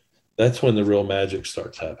 that's when the real magic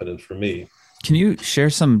starts happening for me. Can you share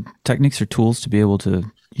some techniques or tools to be able to,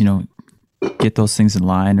 get those things in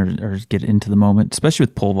line or get into the moment, especially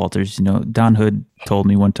with pole vaulters? Don Hood told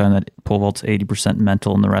me one time that pole vault's 80%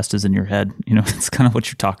 mental and the rest is in your head. It's kind of what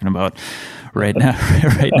you're talking about right now.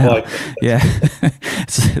 Right now. Like yeah.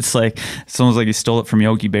 It's like, it's almost like you stole it from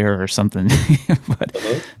Yogi Bear or something.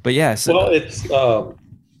 But yeah. So, well, it's,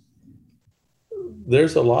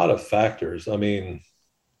 there's a lot of factors. I mean,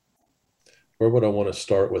 where would I want to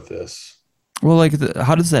start with this? Well,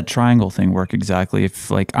 how does that triangle thing work exactly?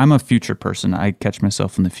 If I'm a future person, I catch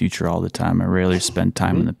myself in the future all the time. I rarely spend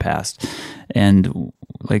time in the past. And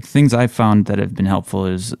things I've found that have been helpful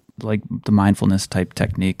is the mindfulness type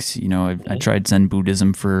techniques. I tried Zen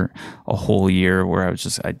Buddhism for a whole year where I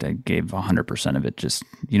gave 100% of it. Just,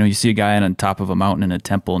 you see a guy on top of a mountain in a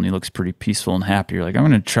temple and he looks pretty peaceful and happy. You're like, I'm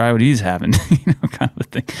going to try what he's having, kind of a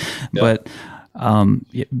thing. Yeah. But,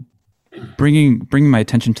 bringing my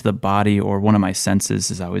attention to the body or one of my senses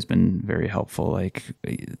has always been very helpful.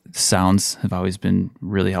 Sounds have always been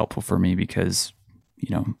really helpful for me because,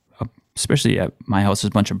 especially at my house, there's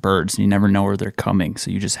a bunch of birds and you never know where they're coming.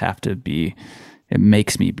 So you just have to be it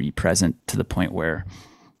makes me be present to the point where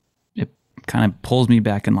it kind of pulls me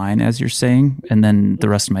back in line, as you're saying. And then the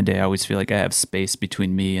rest of my day, I always feel like I have space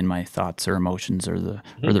between me and my thoughts or emotions or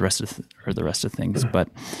the rest of things. But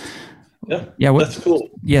that's cool.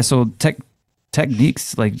 Yeah. So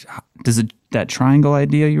techniques, like, does that triangle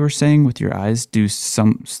idea you were saying with your eyes do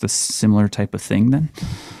the similar type of thing then?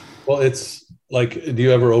 Well, it's like, do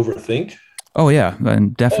you ever overthink? Oh yeah,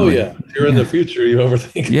 and definitely. Oh yeah, if you're in the future, you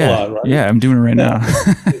overthink a lot, right? Yeah, I'm doing it right now.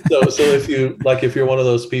 So if you're one of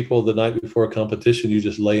those people the night before a competition, you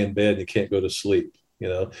just lay in bed and you can't go to sleep,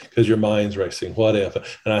 because your mind's racing. What if?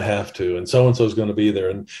 And I have to. And so and so is going to be there.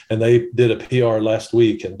 And they did a PR last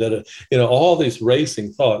week and did all these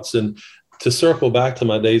racing thoughts. And to circle back to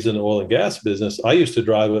my days in the oil and gas business, I used to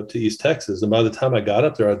drive up to East Texas, and by the time I got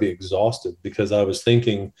up there, I'd be exhausted because I was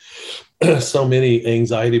thinking so many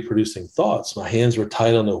anxiety-producing thoughts. My hands were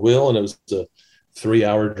tight on the wheel, and it was a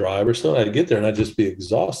 3-hour drive or so. I'd get there, and I'd just be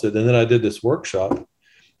exhausted. And then I did this workshop,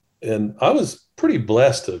 and I was pretty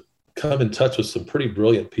blessed to come in touch with some pretty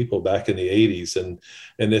brilliant people back in the 80s. And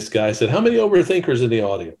this guy said, "How many overthinkers in the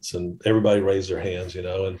audience?" And everybody raised their hands,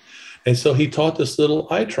 And so he taught this little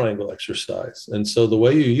eye triangle exercise. And so the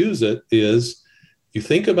way you use it is you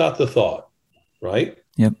think about the thought, right?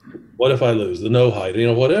 Yep. What if I lose? The no height,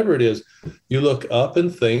 whatever it is, you look up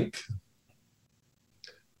and think,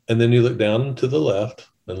 and then you look down to the left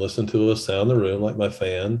and listen to a sound in the room, like my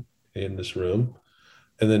fan in this room.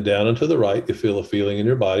 And then down and to the right, you feel a feeling in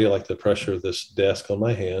your body, like the pressure of this desk on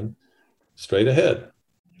my hand, straight ahead.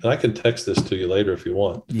 And I can text this to you later if you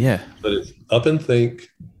want. Yeah. But it's up and think,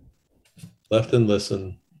 left and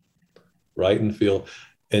listen, right and feel.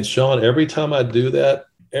 And Sean, every time I do that,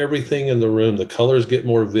 everything in the room, the colors get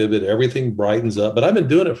more vivid, everything brightens up. But I've been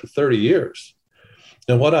doing it for 30 years.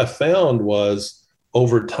 And what I found was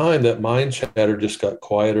over time, that mind chatter just got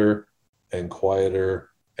quieter and quieter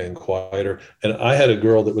and quieter. And I had a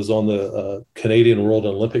girl that was on the Canadian World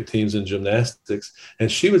Olympic teams in gymnastics,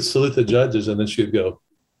 and she would salute the judges, and then she'd go.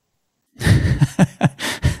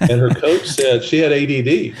 And her coach said she had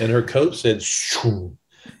ADD, and her coach said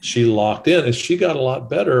she locked in, and she got a lot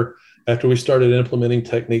better after we started implementing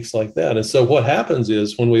techniques like that. And so what happens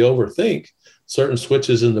is when we overthink, certain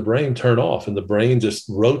switches in the brain turn off, and the brain just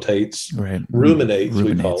rotates, ruminates,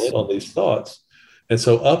 we call it, on these thoughts. And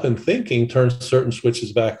so up and thinking turns certain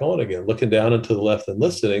switches back on again. Looking down and to the left and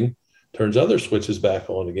listening turns other switches back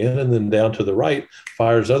on again, and then down to the right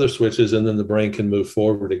fires other switches, and then the brain can move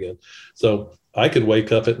forward again. So I could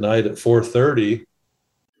wake up at night at 4:30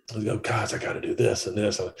 and go, "Gosh, I got to do this and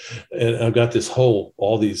this." And I've got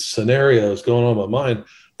all these scenarios going on in my mind,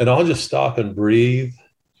 and I'll just stop and breathe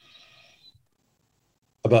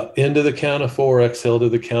about into the count of 4, exhale to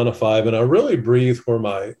the count of 5. And I really breathe where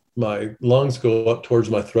my lungs go up towards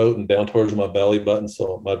my throat and down towards my belly button.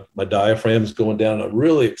 So my diaphragm's going down. I'm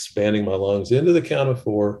really expanding my lungs into the count of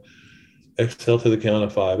 4, exhale to the count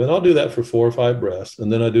of 5. And I'll do that for 4 or 5 breaths.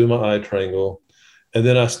 And then I do my eye triangle. And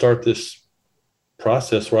then I start this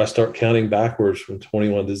process where I start counting backwards from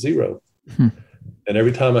 21 to 0. And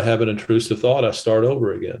every time I have an intrusive thought, I start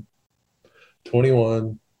over again.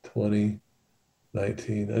 21, 20,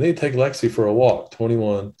 19. I need to take Lexi for a walk.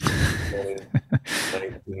 21, 20,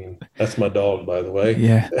 19. That's my dog, by the way.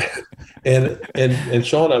 Yeah. and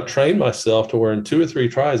Sean, I've trained myself to where in 2 or 3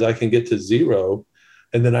 tries, I can get to 0,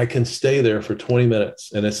 and then I can stay there for 20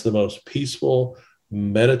 minutes. And it's the most peaceful,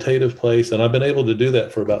 meditative place. And I've been able to do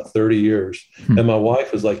that for about 30 years. And my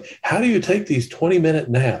wife was like, "How do you take these 20-minute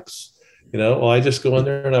naps?" Well, I just go in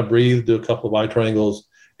there and I breathe, do a couple of eye triangles.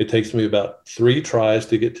 It takes me about 3 tries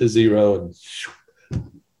to get to 0. And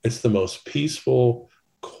it's the most peaceful,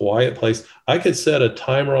 quiet place. I could set a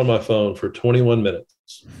timer on my phone for 21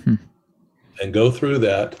 minutes and go through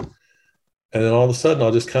that. And then all of a sudden,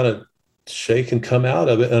 I'll just kind of shake and come out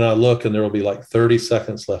of it. And I look, and there will be like 30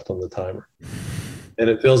 seconds left on the timer. And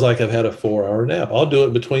it feels like I've had a 4-hour nap. I'll do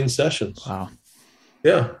it between sessions. Wow.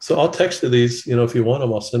 Yeah. So I'll text you these, if you want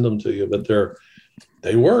them, I'll send them to you, but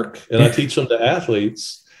they work, and I teach them to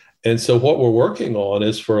athletes. And so what we're working on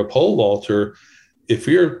is for a pole vaulter, if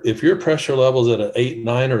your pressure level is at an 8,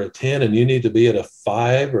 9, or a 10, and you need to be at a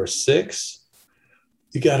 5 or 6,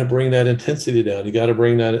 you got to bring that intensity down. You got to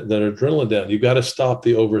bring that adrenaline down. You got to stop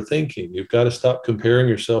the overthinking. You've got to stop comparing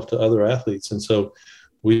yourself to other athletes. And so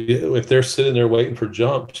if they're sitting there waiting for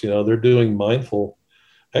jumps, they're doing mindful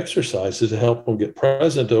exercises to help them get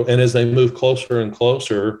present. And as they move closer and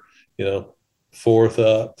closer, 4th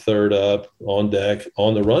up, 3rd up, on deck,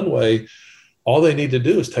 on the runway, all they need to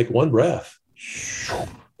do is take one breath,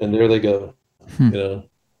 and there they go,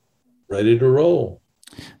 ready to roll.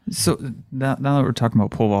 So now that we're talking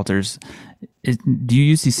about pole vaulters, Do you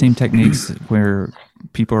use these same techniques where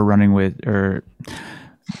people are running with, or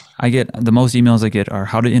I get the most emails I get are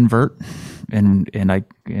how to invert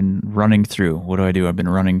and running through. What do I do? I've been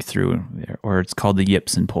running through, or it's called the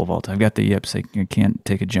yips in pole vault. I've got the yips. I can't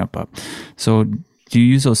take a jump up. So do you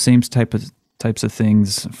use those same types of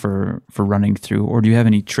things for running through, or do you have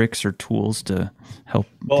any tricks or tools to help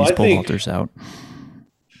these pole vaulters out?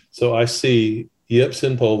 So I see yips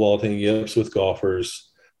in pole vaulting, yips with golfers,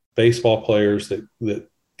 baseball players that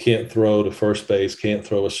can't throw to first base, can't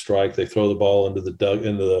throw a strike. They throw the ball into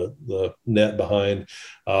the net behind.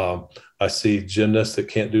 I see gymnasts that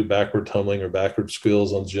can't do backward tumbling or backward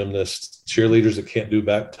skills on gymnasts, cheerleaders that can't do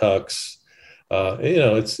back tucks.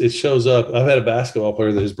 It shows up. I've had a basketball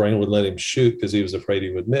player that his brain would let him shoot because he was afraid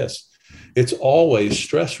he would miss. It's always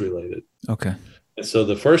stress related. Okay. And so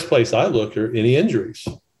the first place I look are any injuries.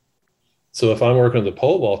 So if I'm working with a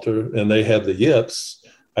pole vaulter and they have the yips,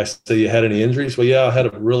 I say, you had any injuries? Well, yeah, I had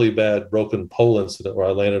a really bad broken pole incident where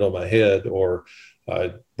I landed on my head, or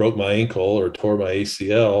I broke my ankle or tore my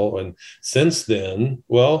ACL. And since then,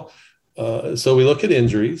 so we look at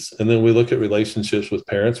injuries, and then we look at relationships with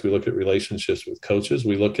parents. We look at relationships with coaches.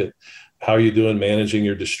 We look at how you're doing managing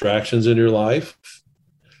your distractions in your life.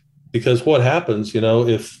 Because what happens,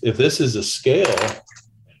 if this is a scale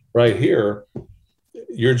right here,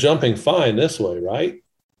 you're jumping fine this way, right?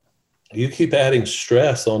 You keep adding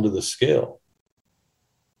stress onto the scale.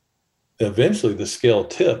 Eventually the scale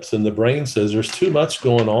tips and the brain says there's too much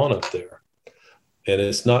going on up there and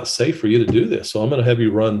it's not safe for you to do this. So I'm going to have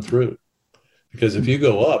you run through, because if you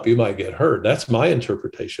go up, you might get hurt. That's my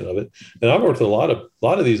interpretation of it. And I've worked with a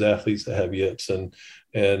lot of these athletes that have yips, and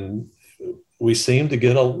we seem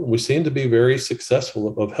to be very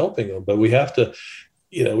successful of helping them, but we have to,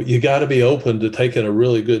 you got to be open to taking a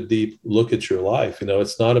really good deep look at your life.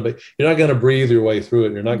 It's not you're not going to breathe your way through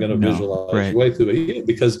it. You're not going to visualize your way through it,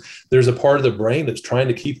 because there's a part of the brain that's trying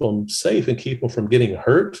to keep them safe and keep them from getting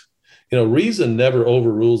hurt. Reason never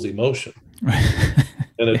overrules emotion.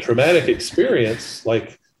 And a traumatic experience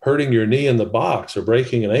like hurting your knee in the box or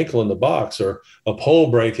breaking an ankle in the box or a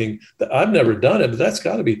pole breaking, I've never done it, but that's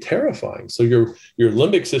got to be terrifying. So your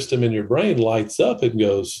limbic system in your brain lights up and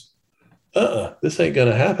goes, this ain't going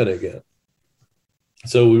to happen again.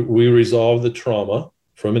 So we resolve the trauma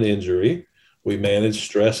from an injury. We manage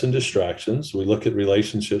stress and distractions. We look at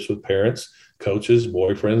relationships with parents, coaches,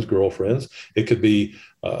 boyfriends, girlfriends. It could be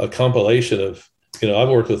a compilation of, I've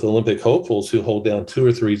worked with Olympic hopefuls who hold down 2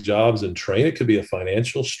 or 3 jobs and train. It could be a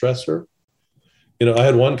financial stressor. I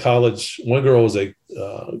had one girl was a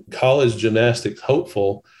college gymnastics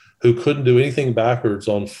hopeful who couldn't do anything backwards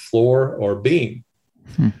on floor or beam.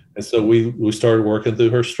 And so we started working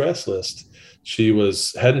through her stress list. She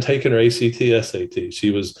hadn't taken her ACT, SAT.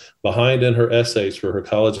 She was behind in her essays for her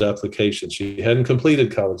college application. She hadn't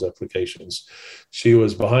completed college applications. She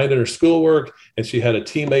was behind in her schoolwork, and she had a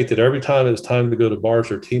teammate that every time it was time to go to bars,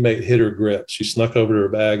 her teammate hit her grips. She snuck over to her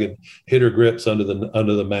bag and hit her grips under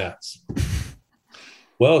the mats.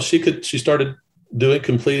 Well, she started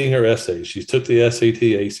completing her essays. She took the SAT,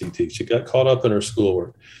 ACT. She got caught up in her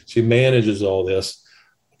schoolwork. She manages all this.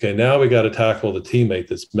 Okay, now we got to tackle the teammate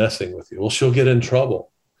that's messing with you. Well, she'll get in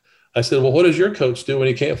trouble. I said, well, what does your coach do when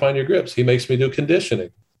he can't find your grips? He makes me do conditioning.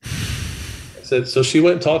 I said, so she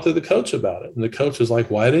went and talked to the coach about it. And the coach was like,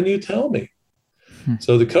 why didn't you tell me?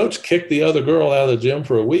 So the coach kicked the other girl out of the gym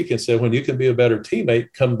for a week and said, when you can be a better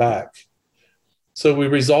teammate, come back. So we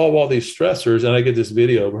resolve all these stressors. And I get this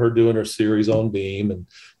video of her doing her series on beam and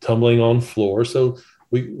tumbling on floor. So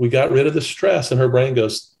we got rid of the stress, and her brain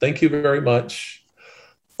goes, thank you very much.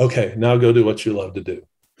 Okay, now go do what you love to do.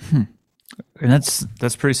 And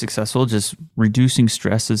that's pretty successful. Just reducing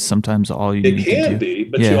stress is sometimes all you need to do. It can be,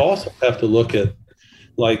 but you also have to look at,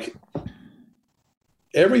 like,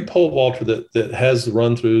 every pole vaulter that has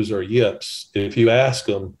run-throughs or yips, if you ask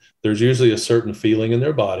them, there's usually a certain feeling in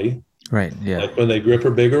their body. Right, yeah. Like when they grip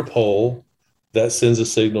a bigger pole, that sends a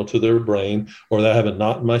signal to their brain, or that I have a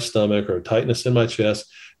knot in my stomach or a tightness in my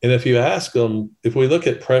chest. And if you ask them, if we look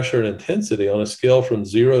at pressure and intensity on a scale from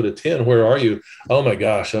 0 to 10, where are you? Oh my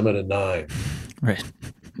gosh, I'm at a 9. Right.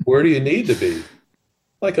 Where do you need to be?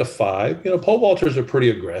 Like a 5. Pole vaulters are pretty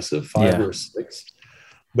aggressive, 5 or 6.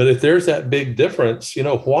 But if there's that big difference,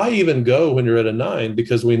 why even go when you're at a 9?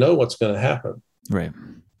 Because we know what's going to happen. Right.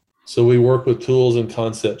 So we work with tools and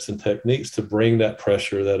concepts and techniques to bring that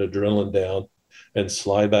pressure, that adrenaline down, and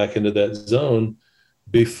slide back into that zone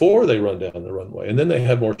before they run down the runway. And then they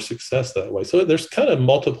have more success that way. So there's kind of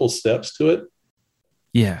multiple steps to it.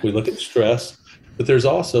 Yeah. We look at stress, but there's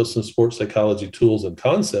also some sports psychology tools and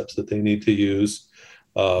concepts that they need to use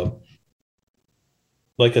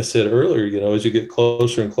like I said earlier, as you get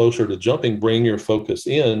closer and closer to jumping, bring your focus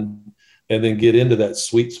in and then get into that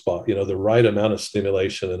sweet spot, the right amount of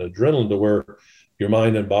stimulation and adrenaline to where your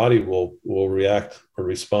mind and body will react or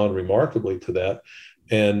respond remarkably to that.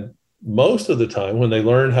 And most of the time, when they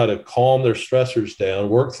learn how to calm their stressors down,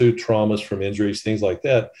 work through traumas from injuries, things like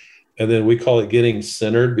that, and then we call it getting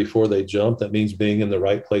centered before they jump. That means being in the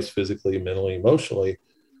right place physically, mentally, emotionally.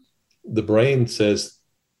 The brain says,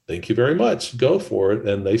 thank you very much, go for it.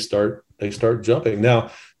 And they start jumping.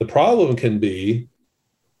 Now, the problem can be,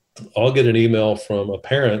 I'll get an email from a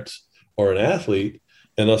parent or an athlete,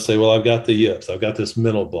 and they'll say, well, I've got the yips. I've got this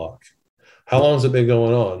mental block. How long has it been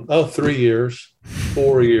going on? Oh, 3 years,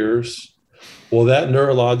 4 years. Well, that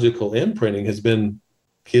neurological imprinting has been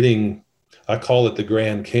getting, I call it the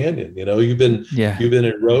Grand Canyon. You've been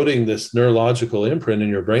eroding this neurological imprint in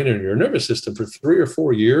your brain and your nervous system for 3 or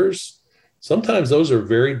 4 years. Sometimes those are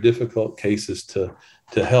very difficult cases to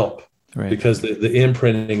help, right? Because the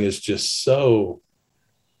imprinting is just so.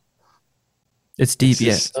 It's deep.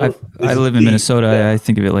 Yes. I live in Minnesota. Yeah. I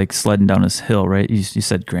think of it like sledding down this hill, right? You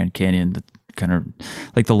said Grand Canyon, kind of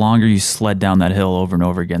like the longer you sled down that hill over and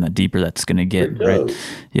over again, the deeper that's going to get, right?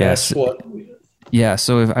 Yes. Yeah.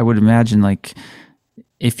 So if I would imagine, like,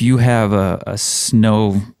 if you have a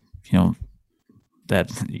snow, that,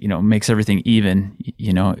 makes everything even,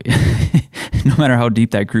 no matter how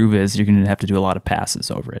deep that groove is, you're going to have to do a lot of passes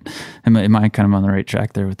over it. Am I kind of on the right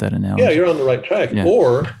track there with that analogy? Yeah, you're on the right track. Yeah.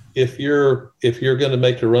 Or if you're going to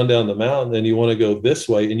make a run down the mountain and you want to go this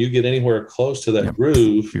way and you get anywhere close to that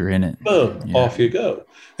groove, you're in it. Boom, off you go.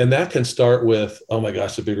 And that can start with, oh my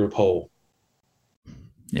gosh, a bigger pole.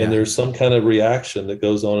 Yeah. And there's some kind of reaction that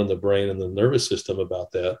goes on in the brain and the nervous system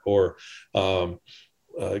about that, or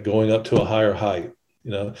going up to a higher height.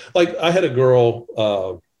 Like I had a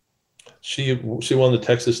girl, she won the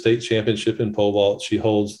Texas State Championship in pole vault. She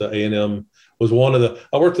holds the A&M, was one of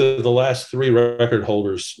I worked with the last 3 record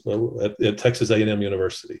holders at Texas A&M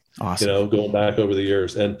University. Awesome. Going back over the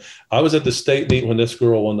years. And I was at the state meet when this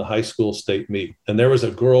girl won the high school state meet. And there was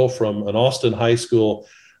a girl from an Austin high school.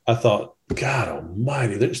 I thought, God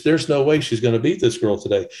almighty, there's no way she's going to beat this girl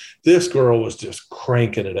today. This girl was just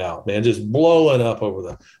cranking it out, man, just blowing up over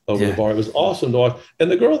the bar. It was awesome to watch. And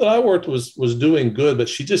the girl that I worked was doing good, but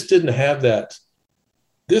she just didn't have that.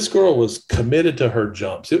 This girl was committed to her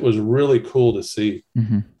jumps. It was really cool to see.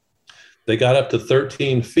 Mm-hmm. They got up to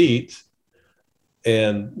 13 feet,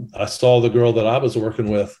 and I saw the girl that I was working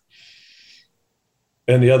with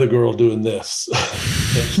and the other girl doing this.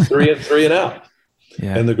 three and out.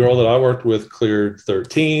 Yeah. And the girl that I worked with cleared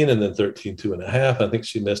 13 and then 13.5. I think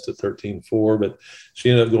she missed at 13.4, but she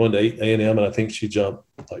ended up going to A&M, and I think she jumped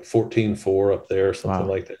like 14.4 up there, something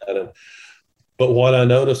like that. But what I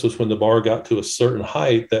noticed was when the bar got to a certain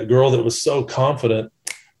height, that girl that was so confident,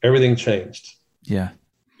 everything changed. Yeah.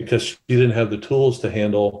 Because she didn't have the tools to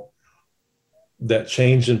handle that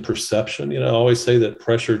change in perception. I always say that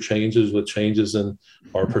pressure changes with changes in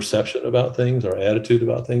our perception about things, our attitude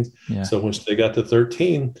about things. Yeah. So when they got to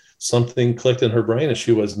 13, something clicked in her brain and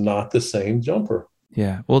she was not the same jumper.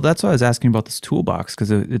 Yeah. Well, that's why I was asking about this toolbox, because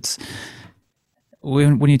it's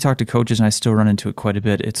when you talk to coaches, and I still run into it quite a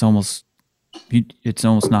bit, it's almost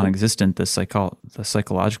non-existent, the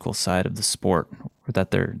psychological side of the sport that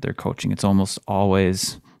they're coaching. It's almost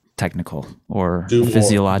always technical or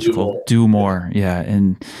physiological. Do more. Yeah.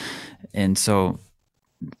 And so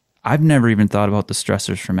I've never even thought about the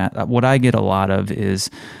stressors from that. What I get a lot of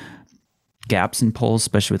is gaps in poles,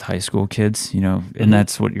 especially with high school kids, and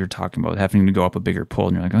that's what you're talking about, having to go up a bigger pole.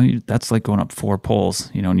 And you're like, oh, that's like going up 4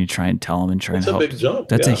 poles, and you try and tell them and try and help. That's a big jump.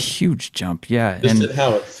 That's a huge jump. Yeah. Just in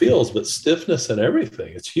how it feels, but stiffness and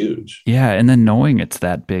everything, it's huge. Yeah. And then knowing it's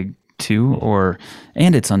that big too,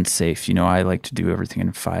 and it's unsafe. I like to do everything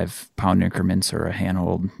in 5-pound increments or a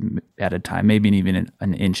handhold at a time, maybe even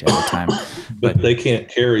an inch at a time. but they can't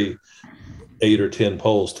carry 8 or 10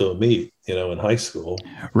 poles to a meet, in high school.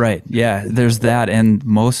 Right. Yeah. There's that. And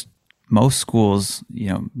most schools,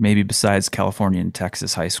 maybe besides California and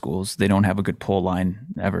Texas high schools, they don't have a good pole line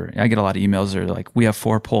ever. I get a lot of emails that are like, we have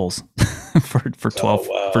 4 poles for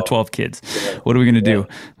 12 kids. Yeah. What are we going to do?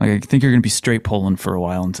 Like, I think you're going to be straight poling for a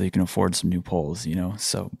while until you can afford some new poles,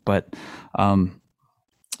 So, but,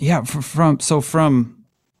 yeah, from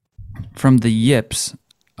the yips,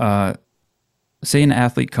 say an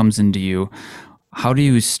athlete comes into you, how do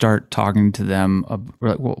you start talking to them?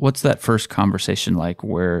 What's that first conversation like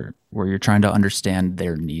where you're trying to understand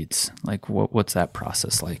their needs? Like, what's that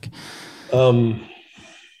process like? I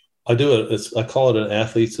call it an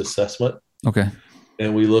athlete's assessment. Okay.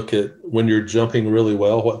 and we look at when you're jumping really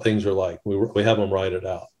well, what things are like. We have them write it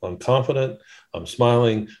out. I'm confident. I'm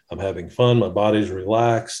smiling. I'm having fun. My body's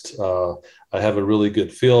relaxed. I have a really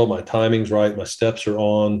good feel. My timing's right. My steps are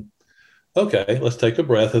on. Okay, let's take a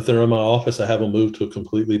breath. If they're in my office, I have them move to a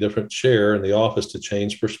completely different chair in the office to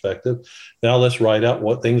change perspective. Now let's write out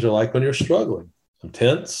what things are like when you're struggling. I'm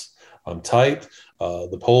tense. I'm tight.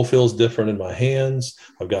 The pole feels different in my hands.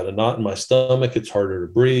 I've got a knot in my stomach. It's harder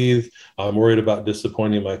to breathe. I'm worried about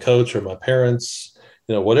disappointing my coach or my parents,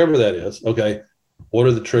 whatever that is. Okay, what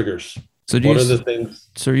are the triggers? So what are the things?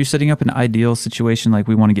 So are you setting up an ideal situation like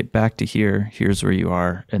we want to get back to here, here's where you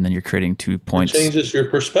are, and then you're creating 2 points? It changes your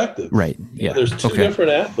perspective. Right. Yeah. There's two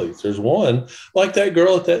different athletes. There's one, like that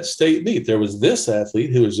girl at that state meet. There was this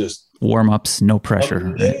athlete who was just warm-ups, no pressure.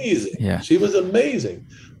 Amazing. Right? Yeah. She was amazing.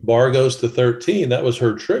 Bar goes to 13. That was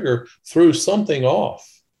her trigger, threw something off.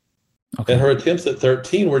 Okay. And her attempts at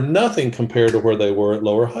 13 were nothing compared to where they were at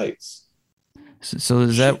lower heights. So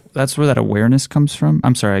is that's where that awareness comes from?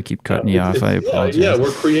 I'm sorry, I keep cutting you off. I apologize. Yeah,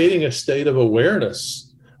 we're creating a state of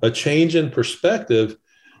awareness, a change in perspective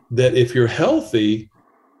that if you're healthy,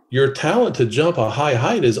 your talent to jump a high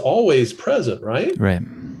height is always present, right? Right.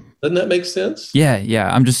 Doesn't that make sense? Yeah.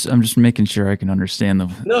 I'm just making sure I can understand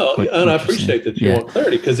and I appreciate that you want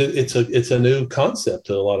clarity because it's a new concept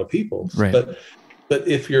to a lot of people. Right. But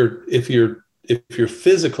if your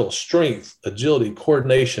physical strength, agility,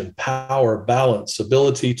 coordination, power, balance,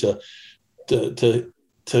 ability to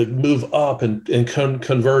move up and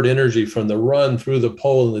convert energy from the run through the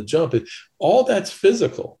pole and the jump, all that's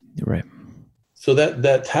physical. Right. So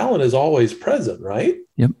that talent is always present, right?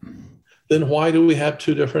 Yep. Then why do we have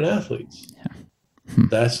two different athletes? Yeah.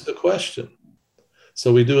 That's the question.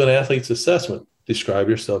 So we do an athlete's assessment. Describe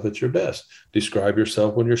yourself at your best. Describe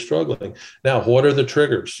yourself when you're struggling. Now, what are the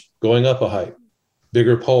triggers? Going up a height,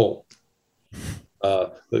 bigger pole.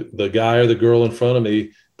 The guy or the girl in front of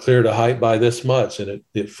me cleared a height by this much, and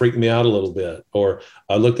it freaked me out a little bit. Or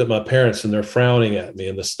I looked at my parents and they're frowning at me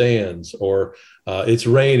in the stands. Or it's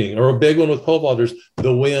raining. Or a big one with pole vaulters,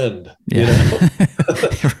 the wind. Yeah.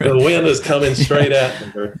 The wind is coming straight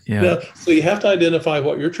at me. Yeah. So you have to identify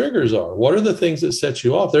what your triggers are. What are the things that set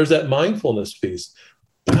you off? There's that mindfulness piece.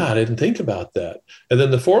 God, I didn't think about that. And then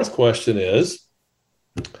the fourth question is,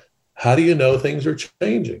 how do you know things are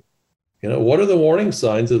changing? What are the warning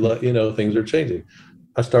signs that let you know things are changing?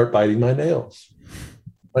 I start biting my nails.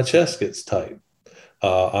 My chest gets tight.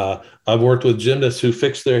 I've worked with gymnasts who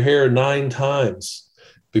fix their hair 9 times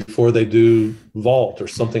before they do vault or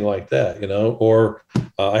something like that, Or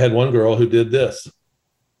I had one girl who did this.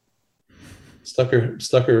 Stuck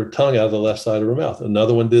her tongue out of the left side of her mouth.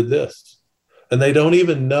 Another one did this. And they don't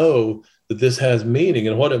even know that this has meaning.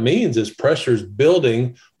 And what it means is pressure's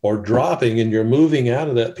building or dropping, and you're moving out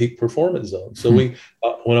of that peak performance zone. So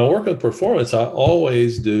when I work with performance, I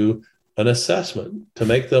always do an assessment to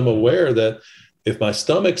make them aware that if my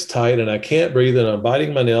stomach's tight and I can't breathe and I'm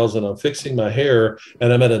biting my nails and I'm fixing my hair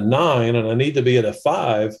and I'm at a 9 and I need to be at a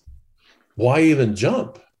 5, why even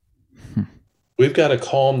jump? We've got to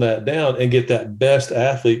calm that down and get that best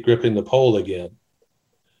athlete gripping the pole again.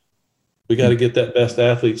 We got to get that best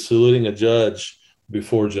athlete saluting a judge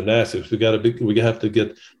before gymnastics. We have to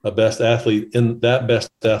get a best athlete in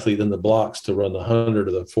the blocks to run the 100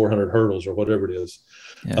 or the 400 hurdles or whatever it is.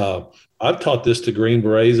 Yeah. I've taught this to Green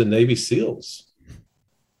Berets and Navy SEALs,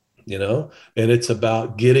 and it's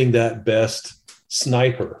about getting that best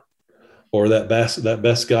sniper or that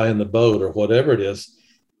best guy in the boat or whatever it is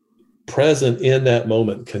present in that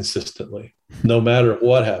moment consistently, no matter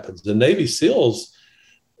what happens. The Navy SEALs,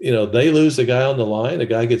 they lose a guy on the line, a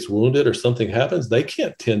guy gets wounded or something happens, they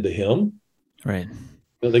can't tend to him. Right.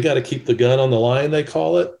 They got to keep the gun on the line, they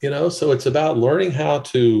call it, so it's about learning how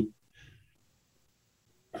to,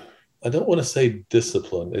 I don't want to say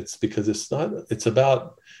discipline. It's because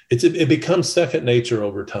it becomes second nature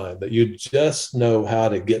over time that you just know how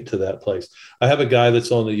to get to that place. I have a guy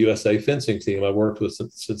that's on the USA fencing team I worked with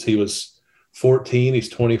since he was 14. He's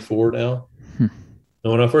 24 now. And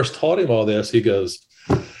when I first taught him all this, he goes,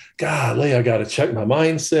 golly, I got to check my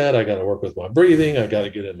mindset. I got to work with my breathing. I got to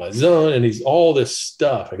get in my zone. And he's all this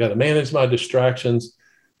stuff. I got to manage my distractions.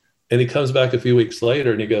 And he comes back a few weeks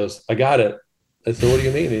later and he goes, I got it. I said, what do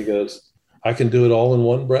you mean? He goes, I can do it all in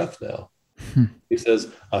one breath now. He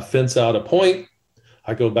says, I fence out a point.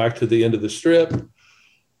 I go back to the end of the strip.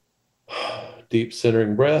 Deep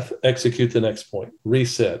centering breath. Execute the next point.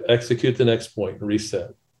 Reset. Execute the next point.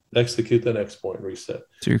 Reset. Execute the next point. Reset.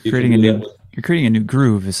 So you're creating a new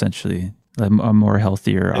groove essentially. a more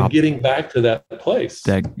healthier and getting back to that place.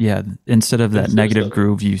 Instead of that negative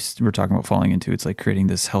groove you were talking about falling into, it's like creating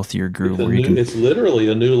this healthier groove it's literally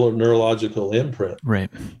a new neurological imprint. Right.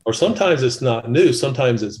 Or sometimes it's not new.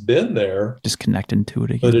 Sometimes it's been there. Just connecting to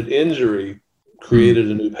it again. But an injury created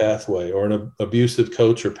a new pathway, or an abusive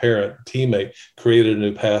coach or parent, teammate created a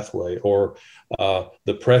new pathway, or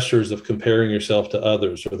the pressures of comparing yourself to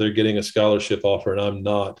others, or they're getting a scholarship offer and I'm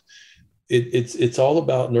not. It's all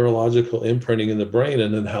about neurological imprinting in the brain,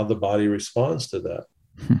 and then how the body responds to that.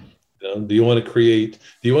 Do you want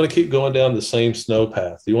to keep going down the same snow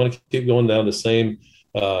path? Do you want to keep going down the same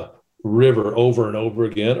river over and over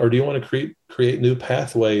again? Or do you want to create new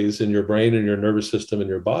pathways in your brain and your nervous system and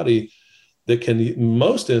your body that can, in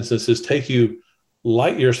most instances, take you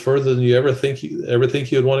light years further than you ever think you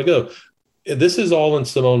would want to go? This is all in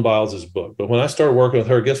Simone Biles' book. But when I started working with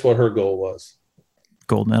her, guess what her goal was?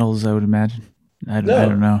 Gold medals, I would imagine. I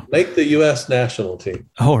don't know. Make the U.S. national team.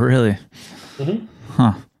 Oh, really? Mm-hmm.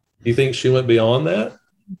 Huh. You think she went beyond that?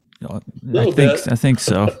 I think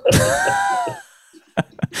so.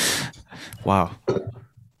 Wow.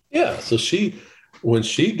 Yeah. So when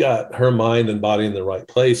she got her mind and body in the right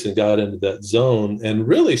place and got into that zone and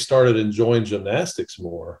really started enjoying gymnastics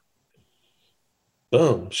more,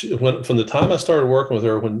 boom. From the time I started working with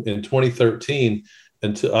her in 2013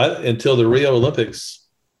 until the Rio Olympics,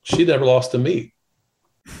 she never lost a meet.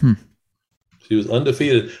 She was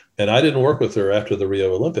undefeated, and I didn't work with her after the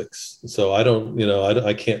Rio Olympics. So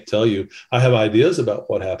I can't tell you. I have ideas about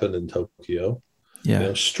what happened in Tokyo.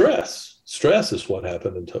 Yeah. Stress is what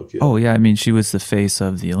happened in Tokyo. Oh yeah. I mean, she was the face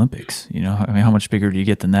of the Olympics, how much bigger do you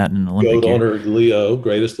get than that in an Olympic Gold honor Leo,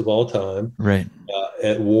 greatest of all time. Right.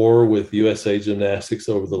 At war with USA Gymnastics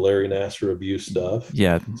over the Larry Nassar abuse stuff.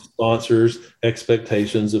 Yeah. Sponsors,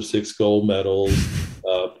 expectations of 6 gold medals,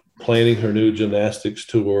 planning her new gymnastics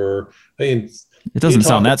tour. I mean, it doesn't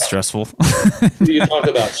sound that stressful. You talk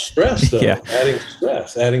about stress, though. Yeah.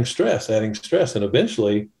 Adding stress. And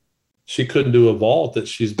eventually she couldn't do a vault that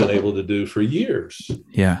she's been able to do for years.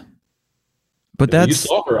 Yeah. But you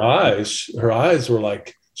saw her eyes. Her eyes were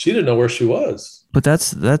like, she didn't know where she was. But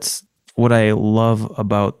that's what I love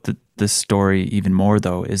about this story even more,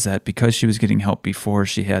 though, is that because she was getting help before,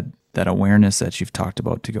 she had that awareness that you've talked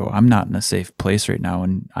about to go, I'm not in a safe place right now,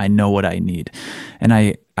 and I know what I need. And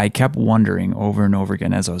I kept wondering over and over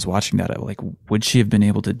again as I was watching that, would she have been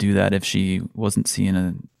able to do that if she wasn't seeing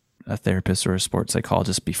a therapist or a sports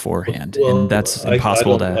psychologist beforehand? Well, and that's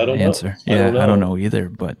impossible to answer. I don't know either,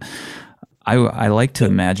 but I like to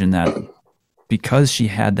imagine that because she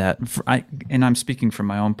had that, and I'm speaking from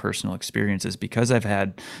my own personal experiences, because I've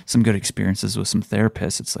had some good experiences with some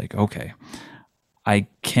therapists, it's like, okay, I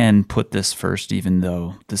can put this first, even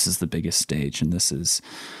though this is the biggest stage. And this is,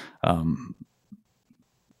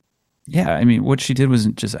 what she did was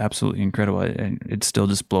just absolutely incredible. It still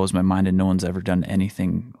just blows my mind. And no one's ever done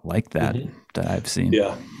anything like that that I've seen.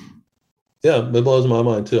 Yeah. Yeah, it blows my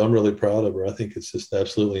mind too. I'm really proud of her. I think it's just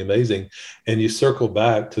absolutely amazing. And you circle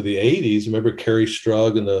back to the 80s. Remember Carrie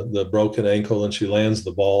Strug and the broken ankle, and she lands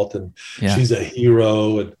the vault, and she's a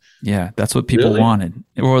hero. And yeah, that's what people wanted.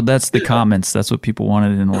 Or that's the comments. That's what people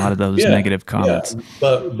wanted in a lot of those negative comments.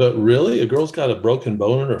 Yeah. But really, a girl's got a broken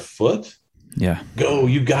bone in her foot. Yeah. Go,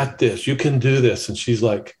 you got this. You can do this. And she's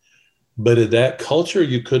like, but in that culture,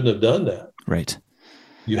 you couldn't have done that. Right.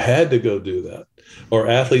 You had to go do that. Or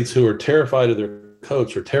athletes who are terrified of their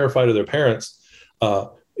coach or terrified of their parents.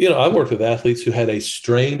 I've worked with athletes who had a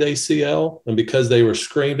strained ACL, and because they were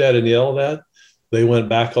screamed at and yelled at, they went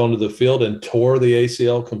back onto the field and tore the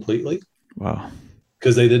ACL completely. Wow.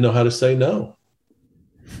 Because they didn't know how to say no.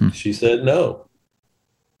 She said no.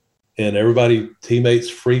 And teammates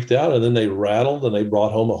freaked out, and then they rattled and they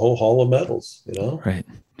brought home a whole haul of medals, Right.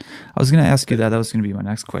 I was going to ask you that. That was going to be my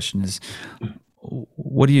next question is,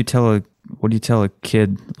 what do you tell a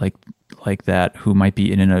kid like that who might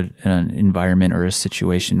be in an environment or a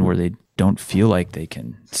situation where they don't feel like they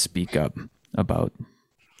can speak up about?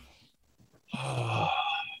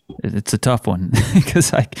 It's a tough one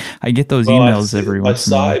because I get those emails every once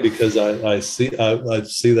in a while. I sigh because I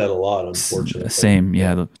see that a lot, unfortunately. Same,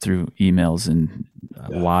 through emails, and a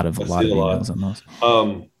lot of emails on those.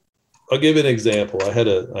 I'll give you an example. I had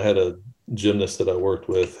a gymnast that I worked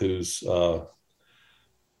with whose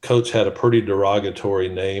coach had a pretty derogatory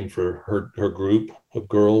name for her group of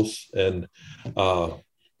girls, and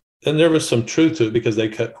there was some truth to it because they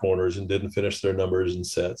cut corners and didn't finish their numbers and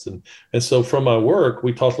sets, and so from my work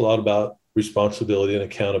we talked a lot about responsibility and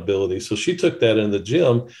accountability. So she took that in the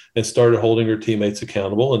gym and started holding her teammates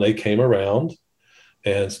accountable, and they came around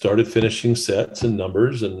and started finishing sets and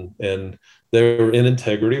numbers, and they were in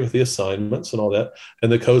integrity with the assignments and all that.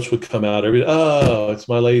 And the coach would come out every day, oh, it's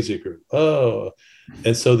my lazy group. Oh.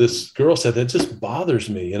 And so this girl said, that just bothers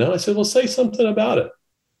me. You know, I said, well, say something about it.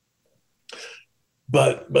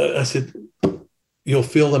 But I said, you'll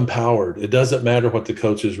feel empowered. It doesn't matter what the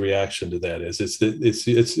coach's reaction to that is.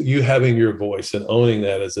 It's you having your voice and owning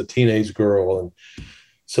that as a teenage girl. And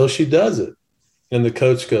so she does it. And the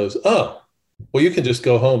coach goes, oh, well, you can just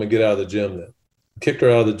go home and get out of the gym then. Kicked her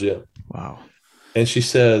out of the gym. Wow. And she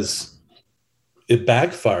says, it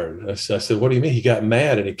backfired. I said, what do you mean? He got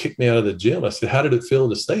mad and he kicked me out of the gym. I said, how did it feel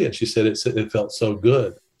to stay? And she said, it felt so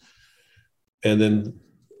good. And then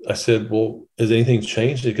I said, well, has anything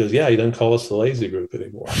changed? He goes, yeah, he doesn't call us the lazy group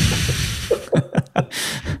anymore.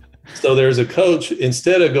 So there's a coach,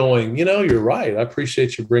 instead of going, you know, you're right, I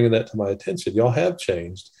appreciate you bringing that to my attention. Y'all have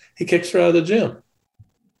changed. He kicks her out of the gym.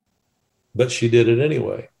 But she did it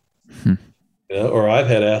anyway. You know, or I've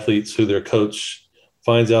had athletes who their coach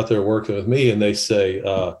finds out they're working with me and they say,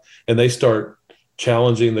 and they start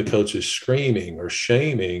challenging the coach's screaming or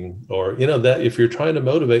shaming, or, you know, that if you're trying to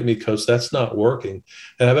motivate me, coach, that's not working.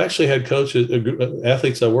 And I've actually had coaches,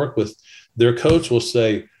 athletes I work with, their coach will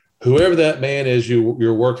say, whoever that man is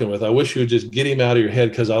you're working with, I wish you would just get him out of your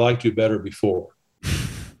head because I liked you better before.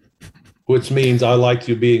 Which means I liked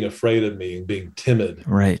you being afraid of me and being timid,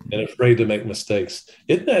 right, and afraid to make mistakes.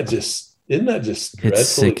 Isn't that just dreadful? It's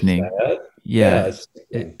sickening. Sad? Yeah,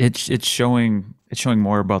 it's showing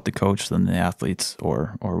more about the coach than the athletes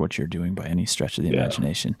or what you're doing by any stretch of the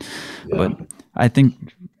imagination. Yeah. But I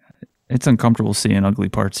think it's uncomfortable seeing ugly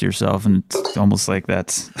parts of yourself, and it's almost like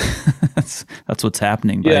that's what's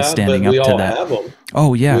happening by standing up to that. We all have them.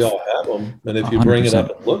 Oh yeah, we all have them, and if you 100%. Bring it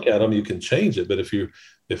up and look at them, you can change it. But if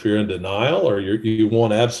you're in denial, or you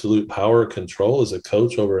want absolute power control as a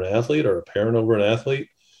coach over an athlete or a parent over an athlete,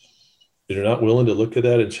 you're not willing to look at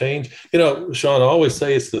that and change. You know, Sean, I always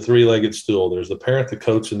say it's the three-legged stool. There's the parent, the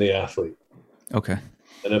coach, and the athlete. Okay.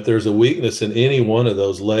 And if there's a weakness in any one of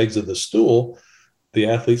those legs of the stool, the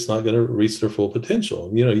athlete's not going to reach their full potential.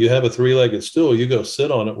 You know, you have a three-legged stool, you go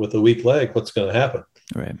sit on it with a weak leg, what's going to happen?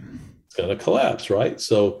 Right. It's going to collapse, right?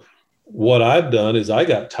 So what I've done is I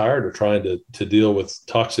got tired of trying to deal with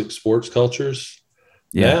toxic sports cultures.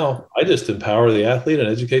 Yeah. Now I just empower the athlete and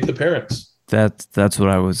educate the parents. That's what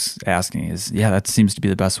I was asking that seems to be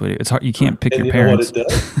the best way to, it's hard. You can't pick your parents. Know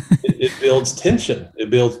what it does? it builds tension. It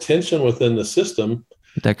builds tension within the system.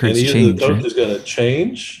 That creates and either change. The coach is going to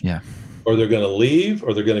change, or they're going to leave,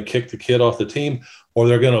 or they're going to kick the kid off the team, or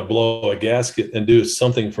they're going to blow a gasket and do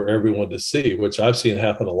something for everyone to see, which I've seen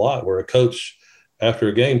happen a lot, where a coach after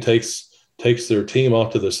a game takes their team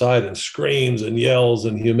off to the side and screams and yells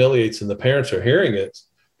and humiliates, and the parents are hearing it.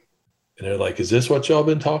 And they're like, is this what y'all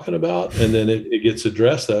been talking about? And then it gets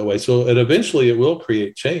addressed that way. So eventually it will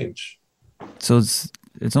create change. So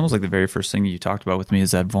it's almost like the very first thing you talked about with me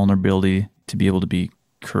is that vulnerability to be able to be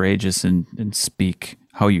courageous and speak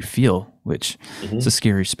how you feel, which is a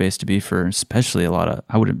scary space to be for, especially a lot of,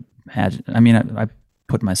 I would imagine, I mean, I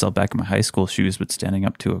put myself back in my high school shoes, but standing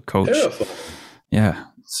up to a coach. Terrifying. Yeah.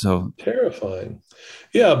 So terrifying.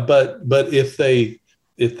 Yeah. But if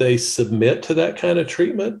they submit to that kind of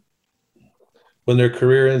treatment, when their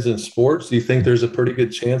career ends in sports, do you think there's a pretty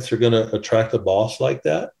good chance they're going to attract a boss like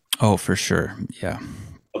that? Oh, for sure. Yeah.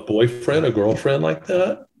 A boyfriend, a girlfriend like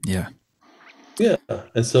that? Yeah. Yeah.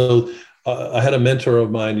 And so I had a mentor of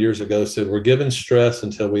mine years ago said, we're given stress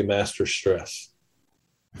until we master stress.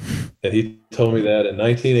 And he told me that in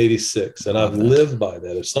 1986. And I've lived by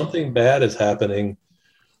that. If something bad is happening,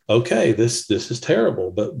 okay, this is terrible,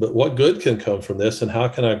 but what good can come from this? And how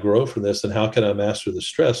can I grow from this? And how can I master the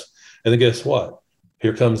stress? And then guess what?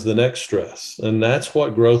 Here comes the next stress. And that's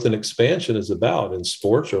what growth and expansion is about in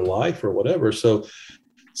sports or life or whatever. So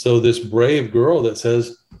this brave girl that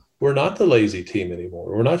says, we're not the lazy team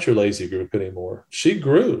anymore. We're not your lazy group anymore. She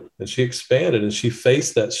grew and she expanded and she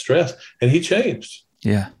faced that stress and he changed.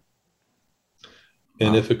 Yeah.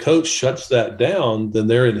 And if a coach shuts that down, then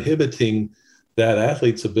they're inhibiting that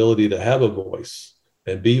athlete's ability to have a voice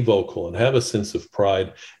and be vocal and have a sense of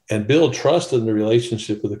pride and build trust in the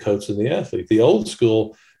relationship with the coach and the athlete. The old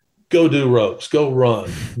school, go do ropes, go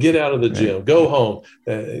run, get out of the gym, go home,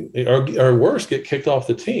 or worse, get kicked off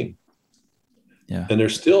the team. Yeah. And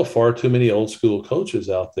there's still far too many old school coaches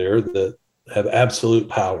out there that have absolute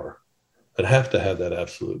power and have to have that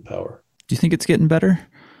absolute power. Do you think it's getting better?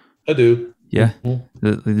 I do. Yeah.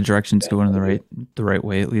 Mm-hmm. The direction's going in the right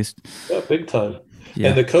way, at least. Yeah, big time. Yeah.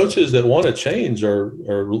 And the coaches that want to change are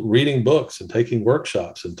reading books and taking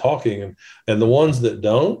workshops and talking. And the ones that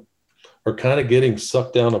don't are kind of getting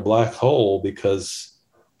sucked down a black hole because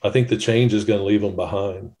I think the change is going to leave them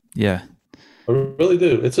behind. Yeah. I really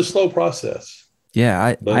do. It's a slow process.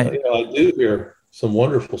 Yeah. But I do hear some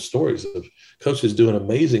wonderful stories of coaches doing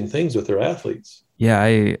amazing things with their athletes. Yeah,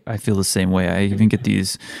 I feel the same way. I even get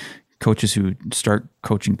these coaches who start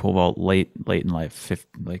coaching pole vault late in life,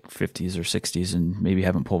 like 50s or 60s, and maybe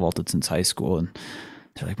haven't pole vaulted since high school. And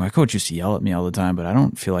they're like, my coach used to yell at me all the time, but I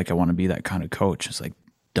don't feel like I want to be that kind of coach. It's like,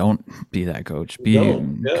 don't be that coach.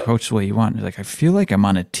 Coach the way you want. Like, I feel like I'm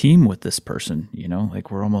on a team with this person,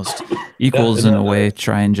 like we're almost equals in a way,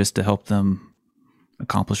 trying just to help them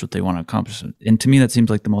accomplish what they want to accomplish. And to me, that seems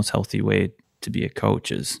like the most healthy way to be a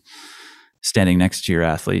coach is standing next to your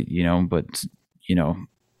athlete, but,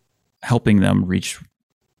 helping them reach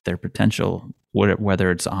their potential, whether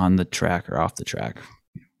it's on the track or off the track,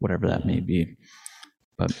 whatever that may be.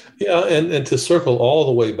 But yeah, and to circle all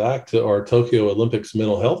the way back to our Tokyo Olympics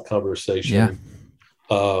mental health conversation,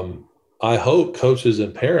 I hope coaches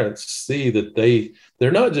and parents see that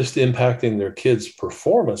they're not just impacting their kids'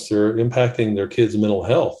 performance, they're impacting their kids' mental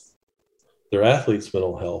health, their athletes'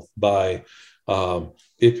 mental health by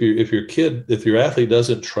if your athlete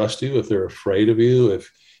doesn't trust you, if they're afraid of you,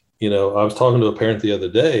 I was talking to a parent the other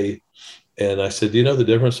day and I said, do you know the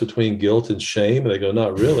difference between guilt and shame? And they go,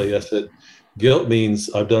 not really. I said, guilt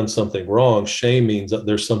means I've done something wrong. Shame means that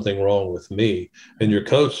there's something wrong with me. And your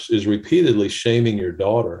coach is repeatedly shaming your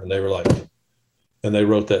daughter. And they were like, and they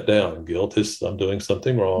wrote that down. Guilt is I'm doing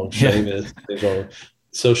something wrong. Shame is something wrong.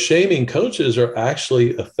 So shaming coaches are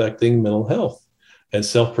actually affecting mental health and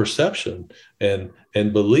self-perception and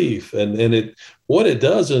belief. And what it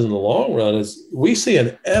does is in the long run is we see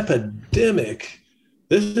an epidemic.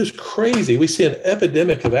 This is crazy. We see an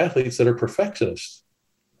epidemic of athletes that are perfectionists.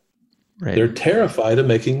 Right. They're terrified of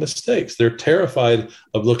making mistakes. They're terrified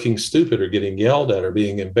of looking stupid or getting yelled at or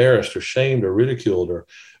being embarrassed or shamed or ridiculed or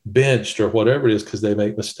benched or whatever it is because they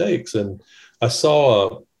make mistakes. And I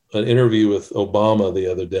saw an interview with Obama the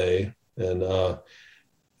other day, and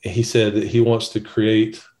he said that he wants to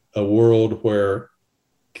create a world where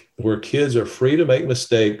kids are free to make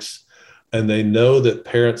mistakes and they know that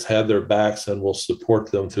parents have their backs and will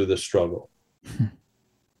support them through the struggle.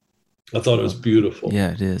 I thought it was beautiful.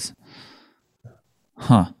 Yeah, it is.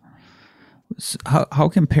 Huh. So how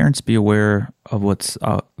can parents be aware of what's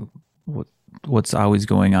always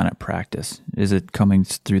going on at practice? Is it coming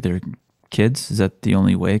through their kids? Is that the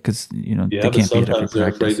only way? Because they can't be at every practice. Sometimes they're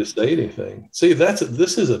afraid to say anything. See,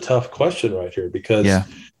 this is a tough question right here because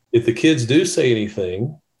if the kids do say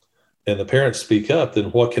anything and the parents speak up, then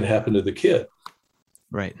what can happen to the kid?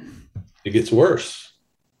 Right. It gets worse.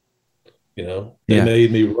 They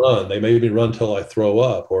made me run. They made me run till I throw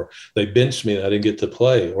up, or they benched me and I didn't get to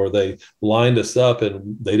play, or they lined us up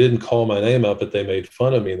and they didn't call my name out, but they made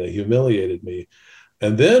fun of me. They humiliated me.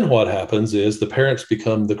 And then what happens is the parents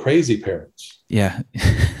become the crazy parents. Yeah.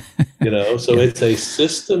 So it's a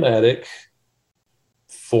systematic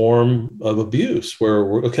form of abuse where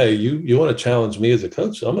you want to challenge me as a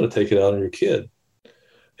coach. I'm going to take it out on your kid.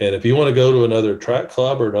 And if you want to go to another track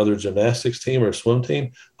club or another gymnastics team or a swim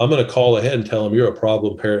team, I'm going to call ahead and tell them you're a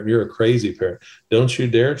problem parent. You're a crazy parent. Don't you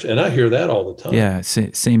dare. And I hear that all the time. Yeah.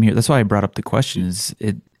 Same here. That's why I brought up the question is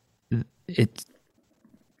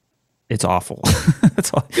it's awful.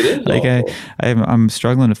 That's all. It is like awful. I'm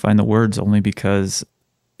struggling to find the words only because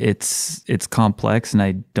it's complex and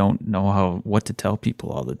I don't know what to tell people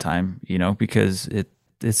all the time, because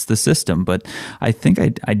it's the system. But I think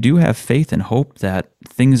I do have faith and hope that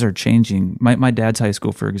things are changing. My dad's high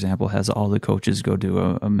school, for example, has all the coaches go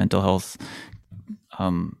to a mental health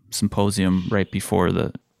symposium right before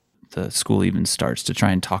the school even starts to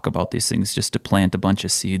try and talk about these things, just to plant a bunch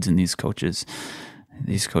of seeds in these coaches'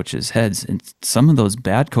 heads. And some of those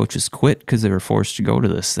bad coaches quit because they were forced to go to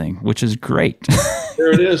this thing, which is great.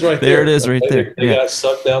 There it is right there. There it is right there. They got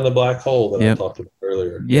sucked down the black hole that I talked about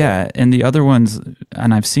earlier. Yeah. And the other ones,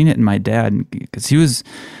 and I've seen it in my dad because he was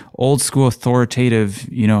old school authoritative,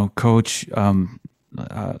 coach.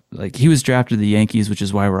 Like he was drafted to the Yankees, which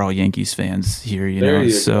is why we're all Yankees fans here, There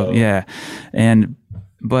you go. Yeah.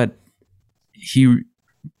 But he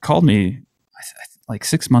called me like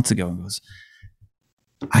 6 months ago and goes,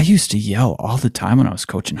 I used to yell all the time when I was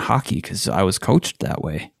coaching hockey because I was coached that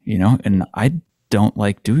way, and I don't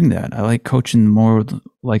like doing that. I like coaching more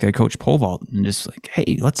like I coach pole vault and just like,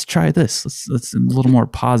 hey, let's try this. Let's a little more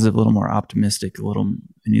positive, a little more optimistic, and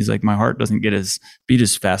he's like, my heart doesn't beat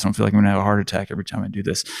as fast. I don't feel like I'm gonna have a heart attack every time I do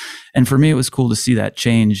this. And for me, it was cool to see that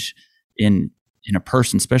change in a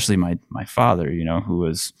person, especially my father, who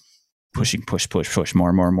was pushing, push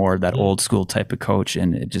more, that old school type of coach.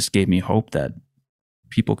 And it just gave me hope that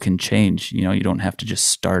people can change. You know, you don't have to just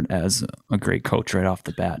start as a great coach right off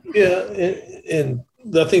the bat. Yeah. And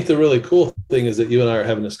I think the really cool thing is that you and I are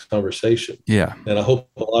having this conversation. Yeah. And I hope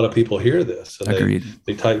a lot of people hear this. And Agreed.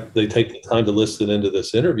 They take the time to listen into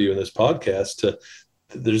this interview and this podcast.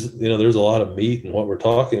 There's a lot of meat in what we're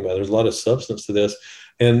talking about. There's a lot of substance to this.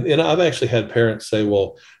 And I've actually had parents say,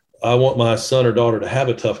 well, I want my son or daughter to have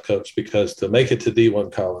a tough coach because to make it to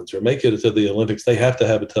D1 college or make it to the Olympics, they have to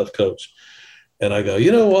have a tough coach. And I go,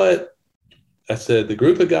 you know what? I said, the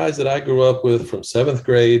group of guys that I grew up with from 7th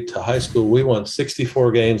grade to high school, we won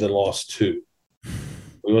 64 games and lost 2.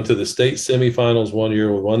 We went to the state semifinals one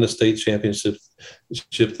year. We won the state championship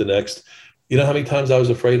the next. You know how many times I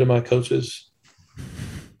was afraid of my coaches?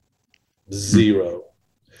 0.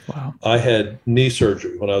 Wow. I had knee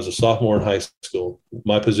surgery when I was a sophomore in high school.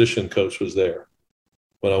 My position coach was there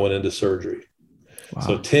when I went into surgery. Wow.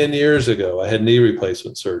 So 10 years ago, I had knee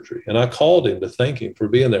replacement surgery, and I called him to thank him for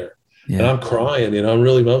being there. Yeah. And I'm crying, I'm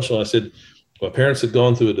really emotional. I said, my parents had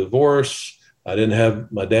gone through a divorce. I didn't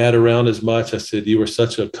have my dad around as much. I said, you were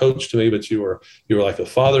such a coach to me, but you were like a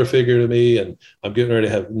father figure to me. And I'm getting ready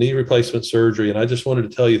to have knee replacement surgery. And I just wanted to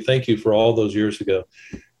tell you, thank you for all those years ago.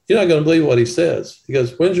 You're not going to believe what he says. He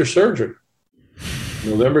goes, when's your surgery?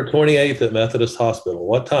 November 28th at Methodist Hospital.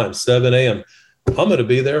 What time? 7 a.m. I'm going to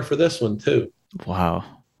be there for this one too. Wow.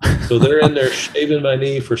 So they're in there shaving my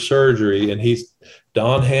knee for surgery. And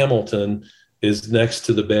Don Hamilton is next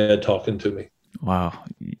to the bed talking to me. Wow.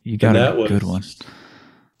 You got a good one.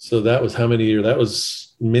 So that was how many years? That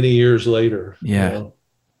was many years later. Yeah. You know?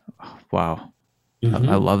 Wow. Mm-hmm.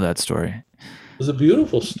 I love that story. It was a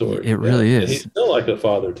beautiful story. It really is. And he's still like a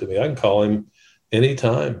father to me. I can call him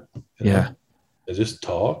anytime. Yeah. I just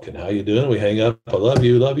talk and how you doing? We hang up. I love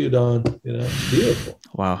you, Don. It's beautiful.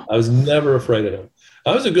 Wow. I was never afraid of him.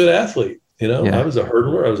 I was a good athlete. Yeah. I was a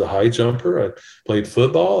hurdler. I was a high jumper. I played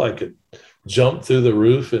football. I could jump through the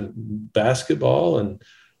roof in basketball, and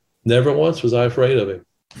never once was I afraid of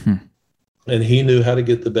him. And he knew how to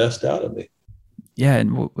get the best out of me. Yeah,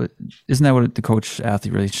 and isn't that what the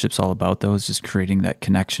coach-athlete relationship's all about, though? Is just creating that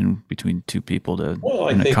connection between two people to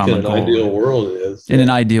I think in an ideal world it is. In an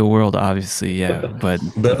ideal world, obviously, yeah. But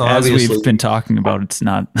as we've been talking about, it's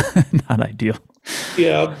not not ideal.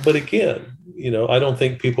 Yeah, but again, I don't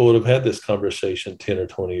think people would have had this conversation 10 or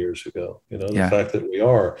 20 years ago. The fact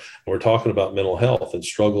that we're talking about mental health and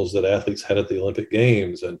struggles that athletes had at the Olympic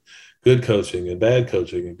Games, and good coaching and bad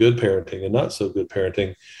coaching and good parenting and not so good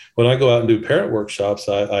parenting. When I go out and do parent workshops,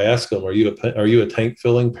 I ask them, are you a tank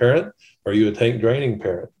filling parent? Are you a tank draining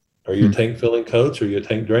parent? Are you a tank filling coach? Or are you a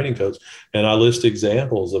tank draining coach? And I list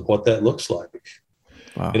examples of what that looks like.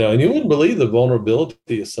 Wow. And you wouldn't believe the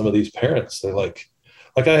vulnerability of some of these parents. They're like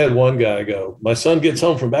I had one guy go, my son gets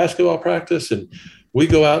home from basketball practice and we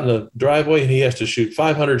go out in the driveway and he has to shoot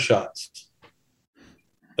 500 shots.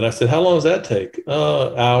 And I said, how long does that take?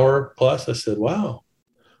 Hour plus. I said, wow,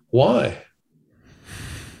 why?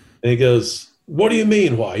 And he goes, what do you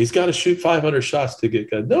mean why? He's got to shoot 500 shots to get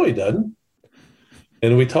good. No, he doesn't.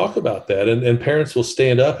 And we talk about that. And parents will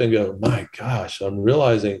stand up and go, my gosh, I'm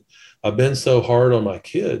realizing I've been so hard on my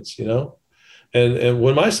kids, And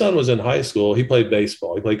when my son was in high school, he played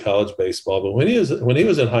baseball. He played college baseball. But when he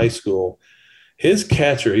was in high school, his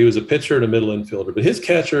catcher, he was a pitcher and a middle infielder, but his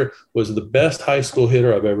catcher was the best high school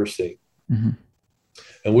hitter I've ever seen. Mm-hmm.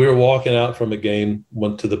 And we were walking out from a game, I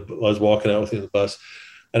was walking out with him on the bus.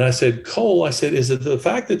 And I said, Cole, is it the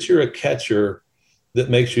fact that you're a catcher that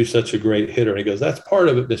makes you such a great hitter? And he goes, that's part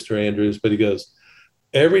of it, Mr. Andrews. But he goes,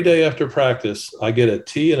 every day after practice, I get a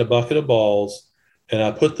tee and a bucket of balls, and I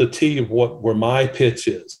put the tee where my pitch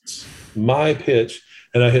is, and I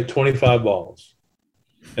hit 25 balls.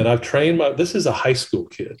 And I've trained this is a high school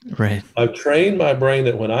kid. Right. I've trained my brain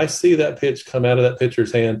that when I see that pitch come out of that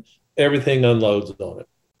pitcher's hand, everything unloads on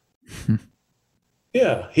it.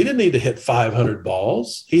 Yeah. He didn't need to hit 500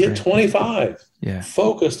 balls. He hit 25. Yeah.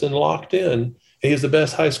 Focused and locked in. He's the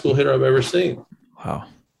best high school hitter I've ever seen. Wow.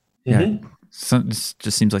 Yeah. Mm-hmm. So it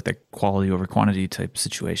just seems like the quality over quantity type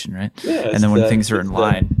situation, right? Yeah. And then when things are in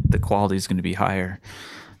line, the quality is going to be higher,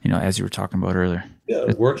 as you were talking about earlier. Yeah,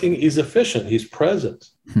 he's efficient. He's present.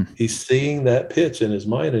 He's seeing that pitch in his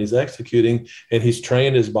mind and he's executing, and he's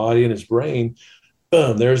trained his body and his brain.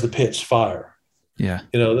 Boom, there's the pitch, fire. Yeah.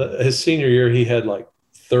 His senior year, he had like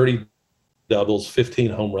 30 doubles,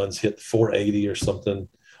 15 home runs, hit 480 or something,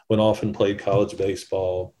 went off and played college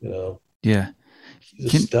baseball, Yeah.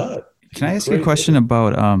 He's a stud. Can I ask you a question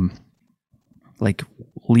about like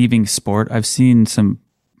leaving sport? I've seen some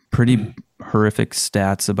pretty horrific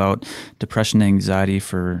stats about depression and anxiety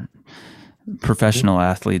for professional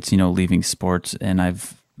athletes, leaving sports. And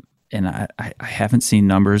and I haven't seen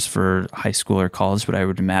numbers for high school or college, but I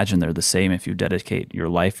would imagine they're the same if you dedicate your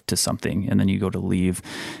life to something and then you go to leave,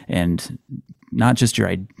 and not just your,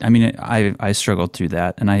 I mean, I struggled through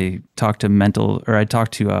that, and I talk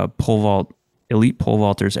to pole vault, elite pole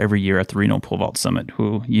vaulters every year at the Reno Pole Vault Summit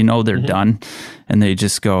who, they're done, and they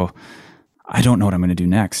just go, I don't know what I'm going to do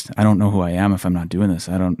next. I don't know who I am if I'm not doing this.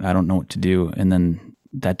 I don't know what to do. And then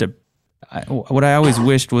what I always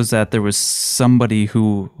wished was that there was somebody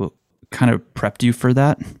who kind of prepped you for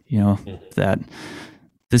that, that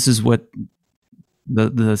this is what the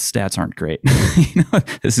stats aren't great.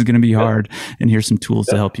 This is going to be hard, and here's some tools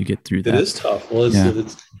to help you get through that. It is tough. Well,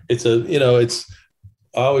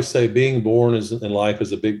 I always say being born in life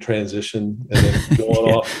is a big transition, and then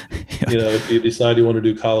going off, if you decide you want to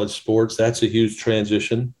do college sports, that's a huge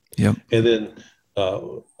transition. Yep. And then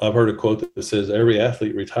I've heard a quote that says every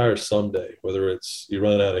athlete retires someday, whether it's you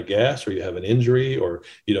run out of gas or you have an injury or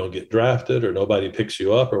you don't get drafted or nobody picks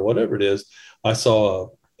you up or whatever it is. I saw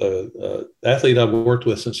a athlete I've worked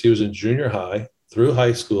with since she was in junior high, through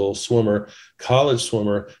high school, swimmer, college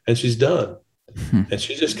swimmer, and she's done. And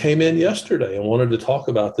she just came in yesterday and wanted to talk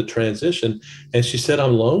about the transition. And she said,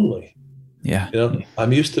 I'm lonely. Yeah.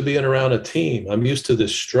 I'm used to being around a team. I'm used to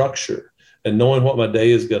this structure and knowing what my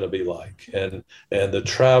day is going to be like, and the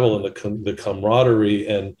travel and the camaraderie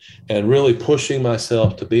and really pushing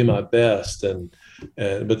myself to be my best.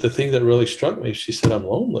 But the thing that really struck me, she said, I'm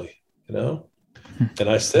lonely, And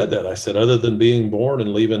I said, other than being born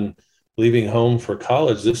and leaving home for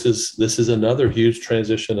college, this is another huge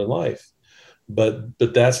transition in life. But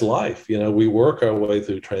that's life. We work our way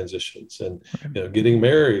through transitions, and, getting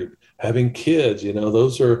married, having kids,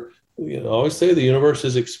 those are, I always say the universe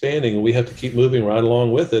is expanding and we have to keep moving right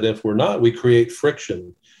along with it. If we're not, we create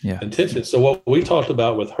friction and tension. So what we talked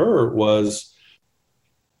about with her was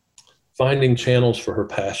finding channels for her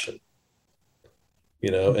passion,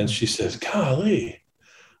 and she says, golly,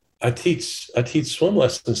 I teach swim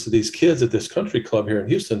lessons to these kids at this country club here in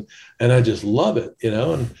Houston, and I just love it,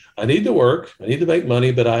 and I need to work, I need to make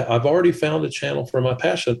money, but I've already found a channel for my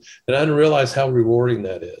passion, and I didn't realize how rewarding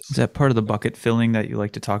that is. Is that part of the bucket filling that you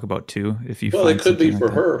like to talk about too? Well, it could be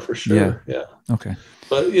for her, for sure. Yeah. Okay.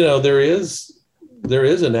 But there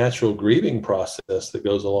is a natural grieving process that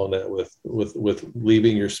goes along that with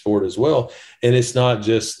leaving your sport as well. And it's not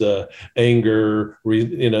just the anger,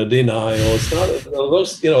 denial. It's not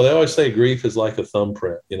those, they always say grief is like a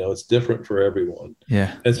thumbprint, it's different for everyone.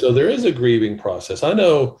 Yeah. And so there is a grieving process. I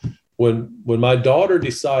know when my daughter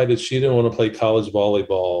decided she didn't want to play college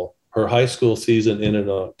volleyball, her high school season ended in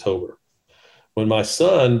October. When my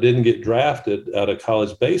son didn't get drafted out of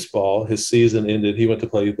college baseball, his season ended. He went to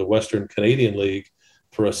play the Western Canadian League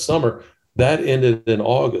for a summer. That ended in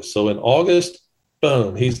August. So in August,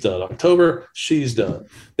 boom, he's done. October, she's done.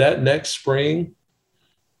 That next spring,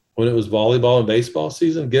 when it was volleyball and baseball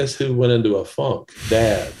season, guess who went into a funk?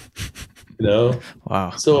 Dad.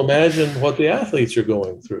 Wow. So imagine what the athletes are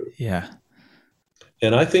going through. Yeah.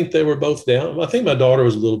 And I think they were both down. I think my daughter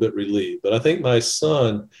was a little bit relieved, but I think my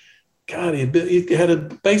son, God, he had a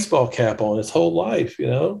baseball cap on his whole life,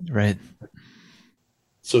 Right.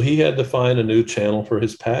 So he had to find a new channel for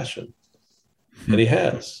his passion, and he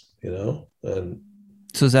has, And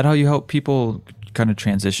so is that how you help people kind of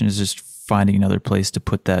transition? Is just finding another place to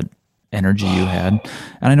put that energy you had?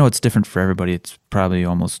 And I know it's different for everybody. It's probably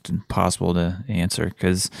almost impossible to answer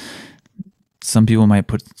because some people might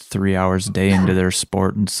put 3 hours a day into their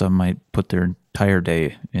sport, and some might put their entire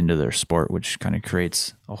day into their sport, which kind of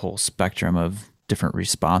creates a whole spectrum of different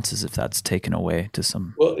responses if that's taken away to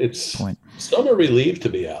some point. Some are relieved to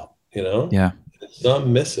be out, Yeah.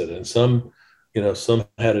 Some miss it, and some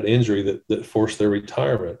had an injury that forced their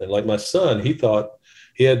retirement. And like my son, he thought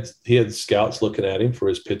he had scouts looking at him for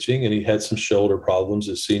his pitching, and he had some shoulder problems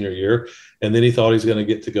his senior year. And then he thought he was going to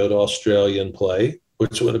get to go to Australia and play,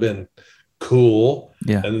 which would have been cool.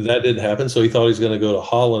 Yeah. And that didn't happen. So he thought he was going to go to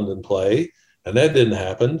Holland and play. And that didn't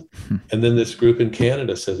happen. And then this group in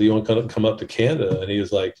Canada says, you want to come up to Canada? And he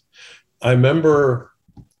was like, I remember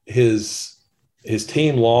his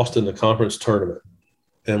team lost in the conference tournament,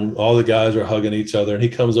 and all the guys are hugging each other. And he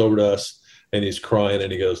comes over to us and he's crying,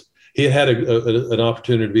 and he goes, he had an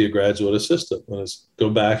opportunity to be a graduate assistant, and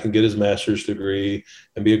go back and get his master's degree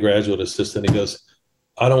and be a graduate assistant. He goes,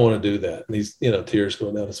 I don't want to do that. And he's, tears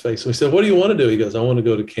going down his face. So we said, what do you want to do? He goes, I want to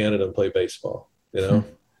go to Canada and play baseball,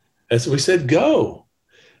 And so we said, go.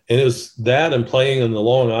 And it was that and playing in the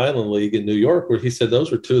Long Island League in New York, where he said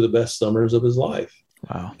those were two of the best summers of his life.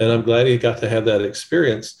 Wow. And I'm glad he got to have that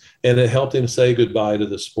experience, and it helped him say goodbye to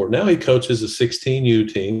the sport. Now he coaches a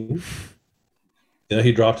 16U team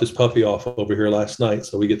He dropped his puppy off over here last night,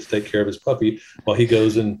 so we get to take care of his puppy while he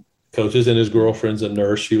goes and coaches. And his girlfriend's a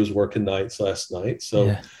nurse; she was working nights last night.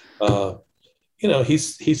 So,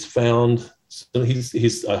 he's found. So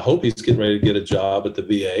he's. I hope he's getting ready to get a job at the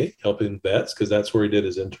VA helping vets, because that's where he did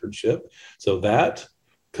his internship. So that,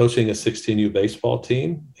 coaching a 16U baseball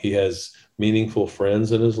team, he has meaningful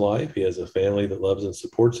friends in his life. He has a family that loves and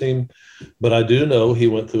supports him. But I do know he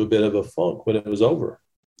went through a bit of a funk when it was over.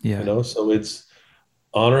 Yeah. So it's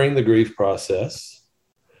honoring the grief process,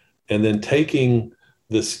 and then taking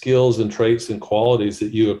the skills and traits and qualities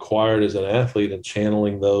that you acquired as an athlete and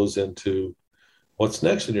channeling those into what's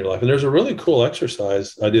next in your life. And there's a really cool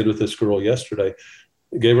exercise I did with this girl yesterday.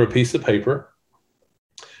 I gave her a piece of paper,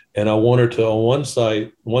 and I want her to, on one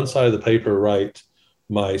side of the paper, write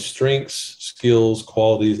my strengths, skills,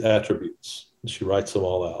 qualities, attributes. And she writes them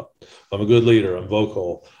all out. I'm a good leader. I'm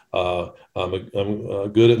vocal.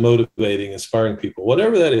 I'm good at motivating, inspiring people,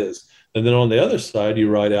 whatever that is. And then on the other side, you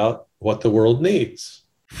write out what the world needs.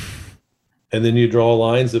 And then you draw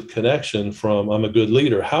lines of connection from I'm a good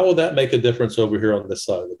leader. How will that make a difference over here on this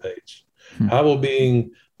side of the page? How will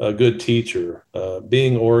being a good teacher,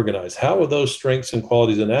 being organized, how will those strengths and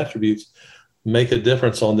qualities and attributes make a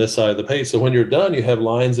difference on this side of the page? So when you're done, you have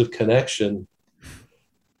lines of connection.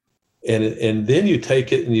 And then you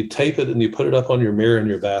take it and you tape it and you put it up on your mirror in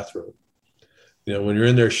your bathroom. When you're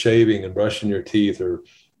in there shaving and brushing your teeth or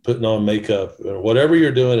putting on makeup or whatever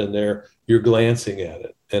you're doing in there, you're glancing at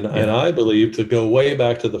it. And I believe, to go way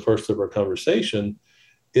back to the first of our conversation,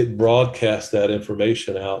 it broadcasts that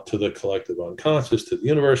information out to the collective unconscious, to the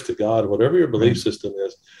universe, to God, whatever your belief system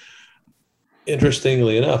is.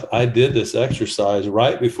 Interestingly enough, I did this exercise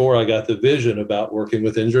right before I got the vision about working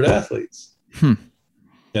with injured athletes. And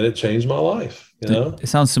it changed my life, It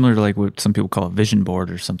sounds similar to like what some people call a vision board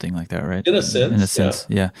or something like that, right? In a sense.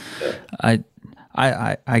 Yeah.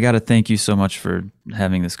 I got to thank you so much for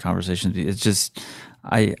having this conversation. It's just,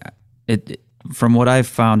 from what I've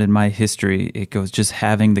found in my history, it goes, just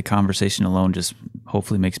having the conversation alone just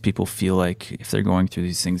hopefully makes people feel like if they're going through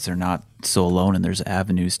these things, they're not so alone, and there's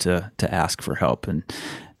avenues to ask for help. And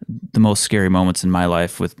the most scary moments in my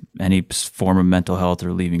life with any form of mental health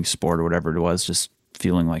or leaving sport or whatever it was, just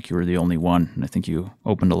feeling like you were the only one. And I think you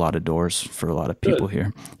opened a lot of doors for a lot of people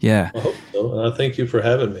here. Yeah. I hope so. And I thank you for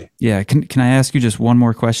having me. Yeah. Can I ask you just one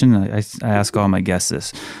more question? I ask all my guests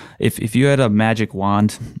this. If you had a magic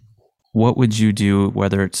wand, what would you do,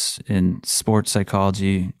 whether it's in sports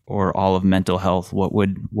psychology or all of mental health? What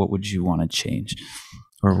would you want to change?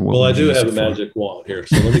 Well, I do have a magic wand here,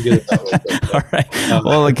 so let me get it that way. All right.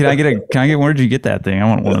 Well, can I get? Where did you get that thing? I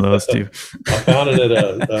want one of those too. I found it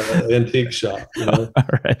at an antique shop. All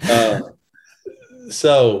right.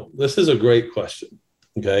 So this is a great question.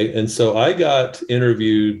 Okay, and so I got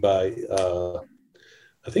interviewed by,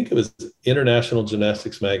 I think it was International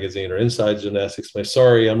Gymnastics Magazine or Inside Gymnastics.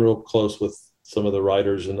 Sorry, I'm real close with some of the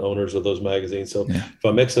writers and owners of those magazines. So if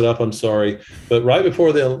I mix it up, I'm sorry. But right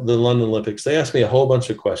before the London Olympics, they asked me a whole bunch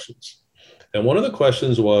of questions. And one of the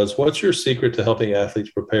questions was, what's your secret to helping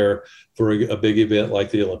athletes prepare for a big event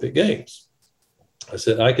like the Olympic Games? I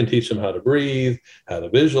said, I can teach them how to breathe, how to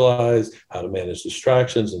visualize, how to manage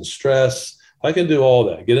distractions and stress. I can do all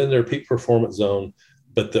that, get in their peak performance zone.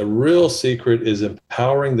 But the real secret is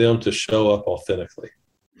empowering them to show up authentically.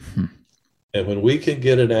 And when we can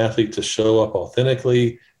get an athlete to show up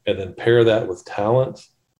authentically and then pair that with talent,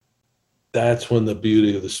 that's when the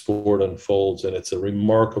beauty of the sport unfolds. And it's a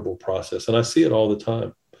remarkable process. And I see it all the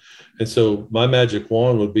time. And so my magic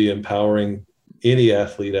wand would be empowering any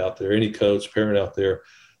athlete out there, any coach, parent out there,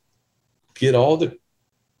 get all the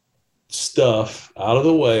stuff out of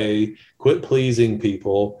the way, quit pleasing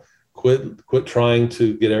people, quit trying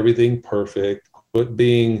to get everything perfect, quit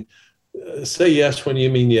being, say yes when you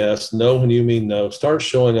mean yes, no when you mean no, start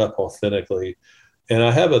showing up authentically. And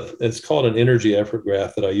I have it's called an energy effort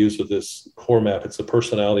graph that I use with this core map. It's a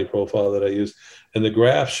personality profile that I use. And the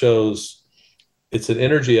graph shows, it's an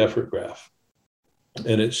energy effort graph.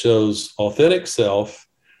 And it shows authentic self,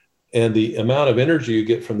 and the amount of energy you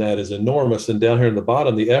get from that is enormous. And down here in the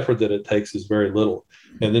bottom, the effort that it takes is very little.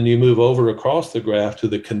 And then you move over across the graph to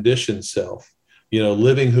the conditioned self,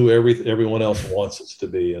 living who everyone else wants us to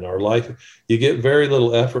be in our life. You get very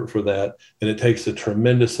little effort for that, and it takes a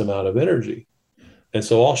tremendous amount of energy. And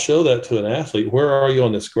so I'll show that to an athlete. Where are you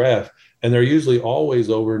on this graph? And they're usually always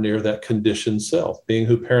over near that conditioned self, being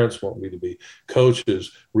who parents want me to be,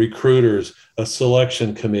 coaches, recruiters, a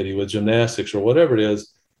selection committee with gymnastics or whatever it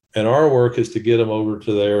is. And our work is to get them over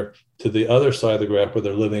to the other side of the graph where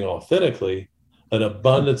they're living authentically, an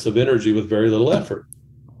abundance of energy with very little effort.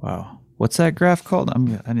 Wow. What's that graph called?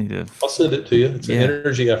 I need to. I'll send it to you. It's an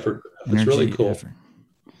energy effort. It's really cool. Effort.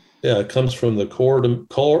 Yeah, it comes from the core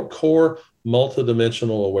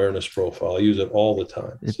multidimensional awareness profile. I use it all the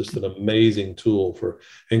time. It's just an amazing tool for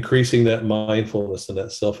increasing that mindfulness and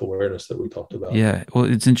that self-awareness that we talked about. Yeah. Well,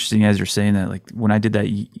 it's interesting as you're saying that, like when I did that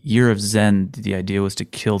year of Zen, the idea was to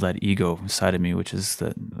kill that ego side of me, which is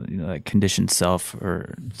that, that conditioned self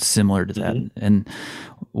or similar to that. Mm-hmm. And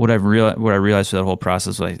what I realized through that whole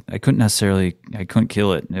process was I couldn't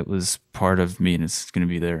kill it. It was part of me and it's going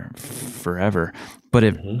to be there forever. But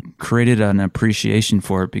it created an appreciation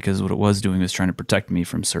for it because what it was doing was trying to protect me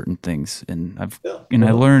from certain things. And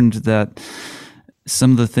I learned that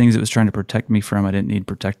some of the things it was trying to protect me from, I didn't need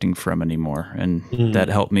protecting from anymore. And that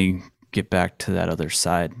helped me get back to that other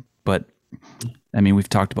side. But I mean, we've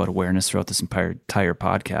talked about awareness throughout this entire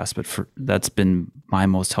podcast, but that's been my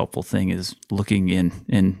most helpful thing is looking in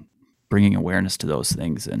and bringing awareness to those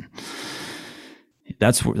things. And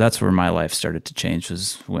that's where my life started to change,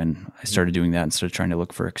 was when I started doing that instead of trying to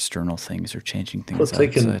look for external things or changing things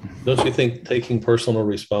outside. Don't you think taking personal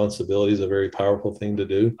responsibility is a very powerful thing to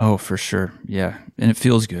do? Oh, for sure. Yeah. And it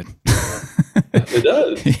feels good. It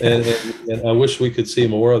does. Yeah. And I wish we could see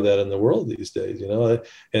more of that in the world these days,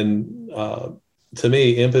 and to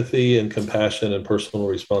me, empathy and compassion and personal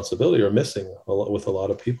responsibility are missing with a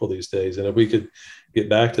lot of people these days. And if we could get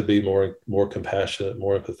back to be more compassionate,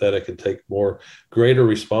 more empathetic, and take greater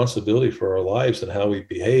responsibility for our lives and how we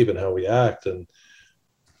behave and how we act, and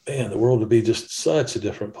man, the world would be just such a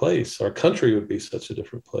different place. Our country would be such a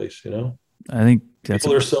different place, I think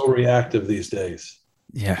people are so reactive these days.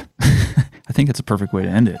 Yeah. I think it's a perfect way to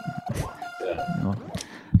end it. Yeah.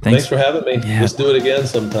 Thanks for having me. Yeah. Let's do it again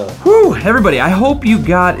sometime. Whew, everybody, I hope you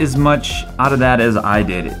got as much out of that as I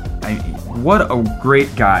did. What a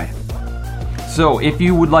great guy. So if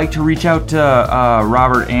you would like to reach out to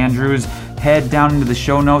Robert Andrews, head down into the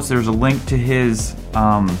show notes. There's a link to his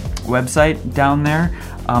website down there.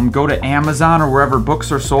 Go to Amazon or wherever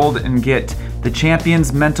books are sold and get The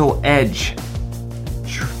Champion's Mental Edge.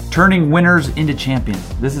 Turning Winners into Champions.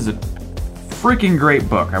 This is a freaking great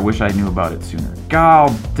book. I wish I knew about it sooner.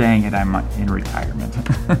 God dang it, I'm in retirement.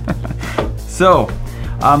 So,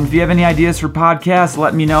 if you have any ideas for podcasts,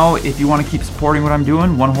 let me know. If you want to keep supporting what I'm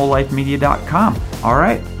doing, onewholelifemedia.com. All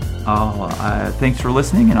right. Thanks for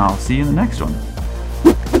listening, and I'll see you in the next one.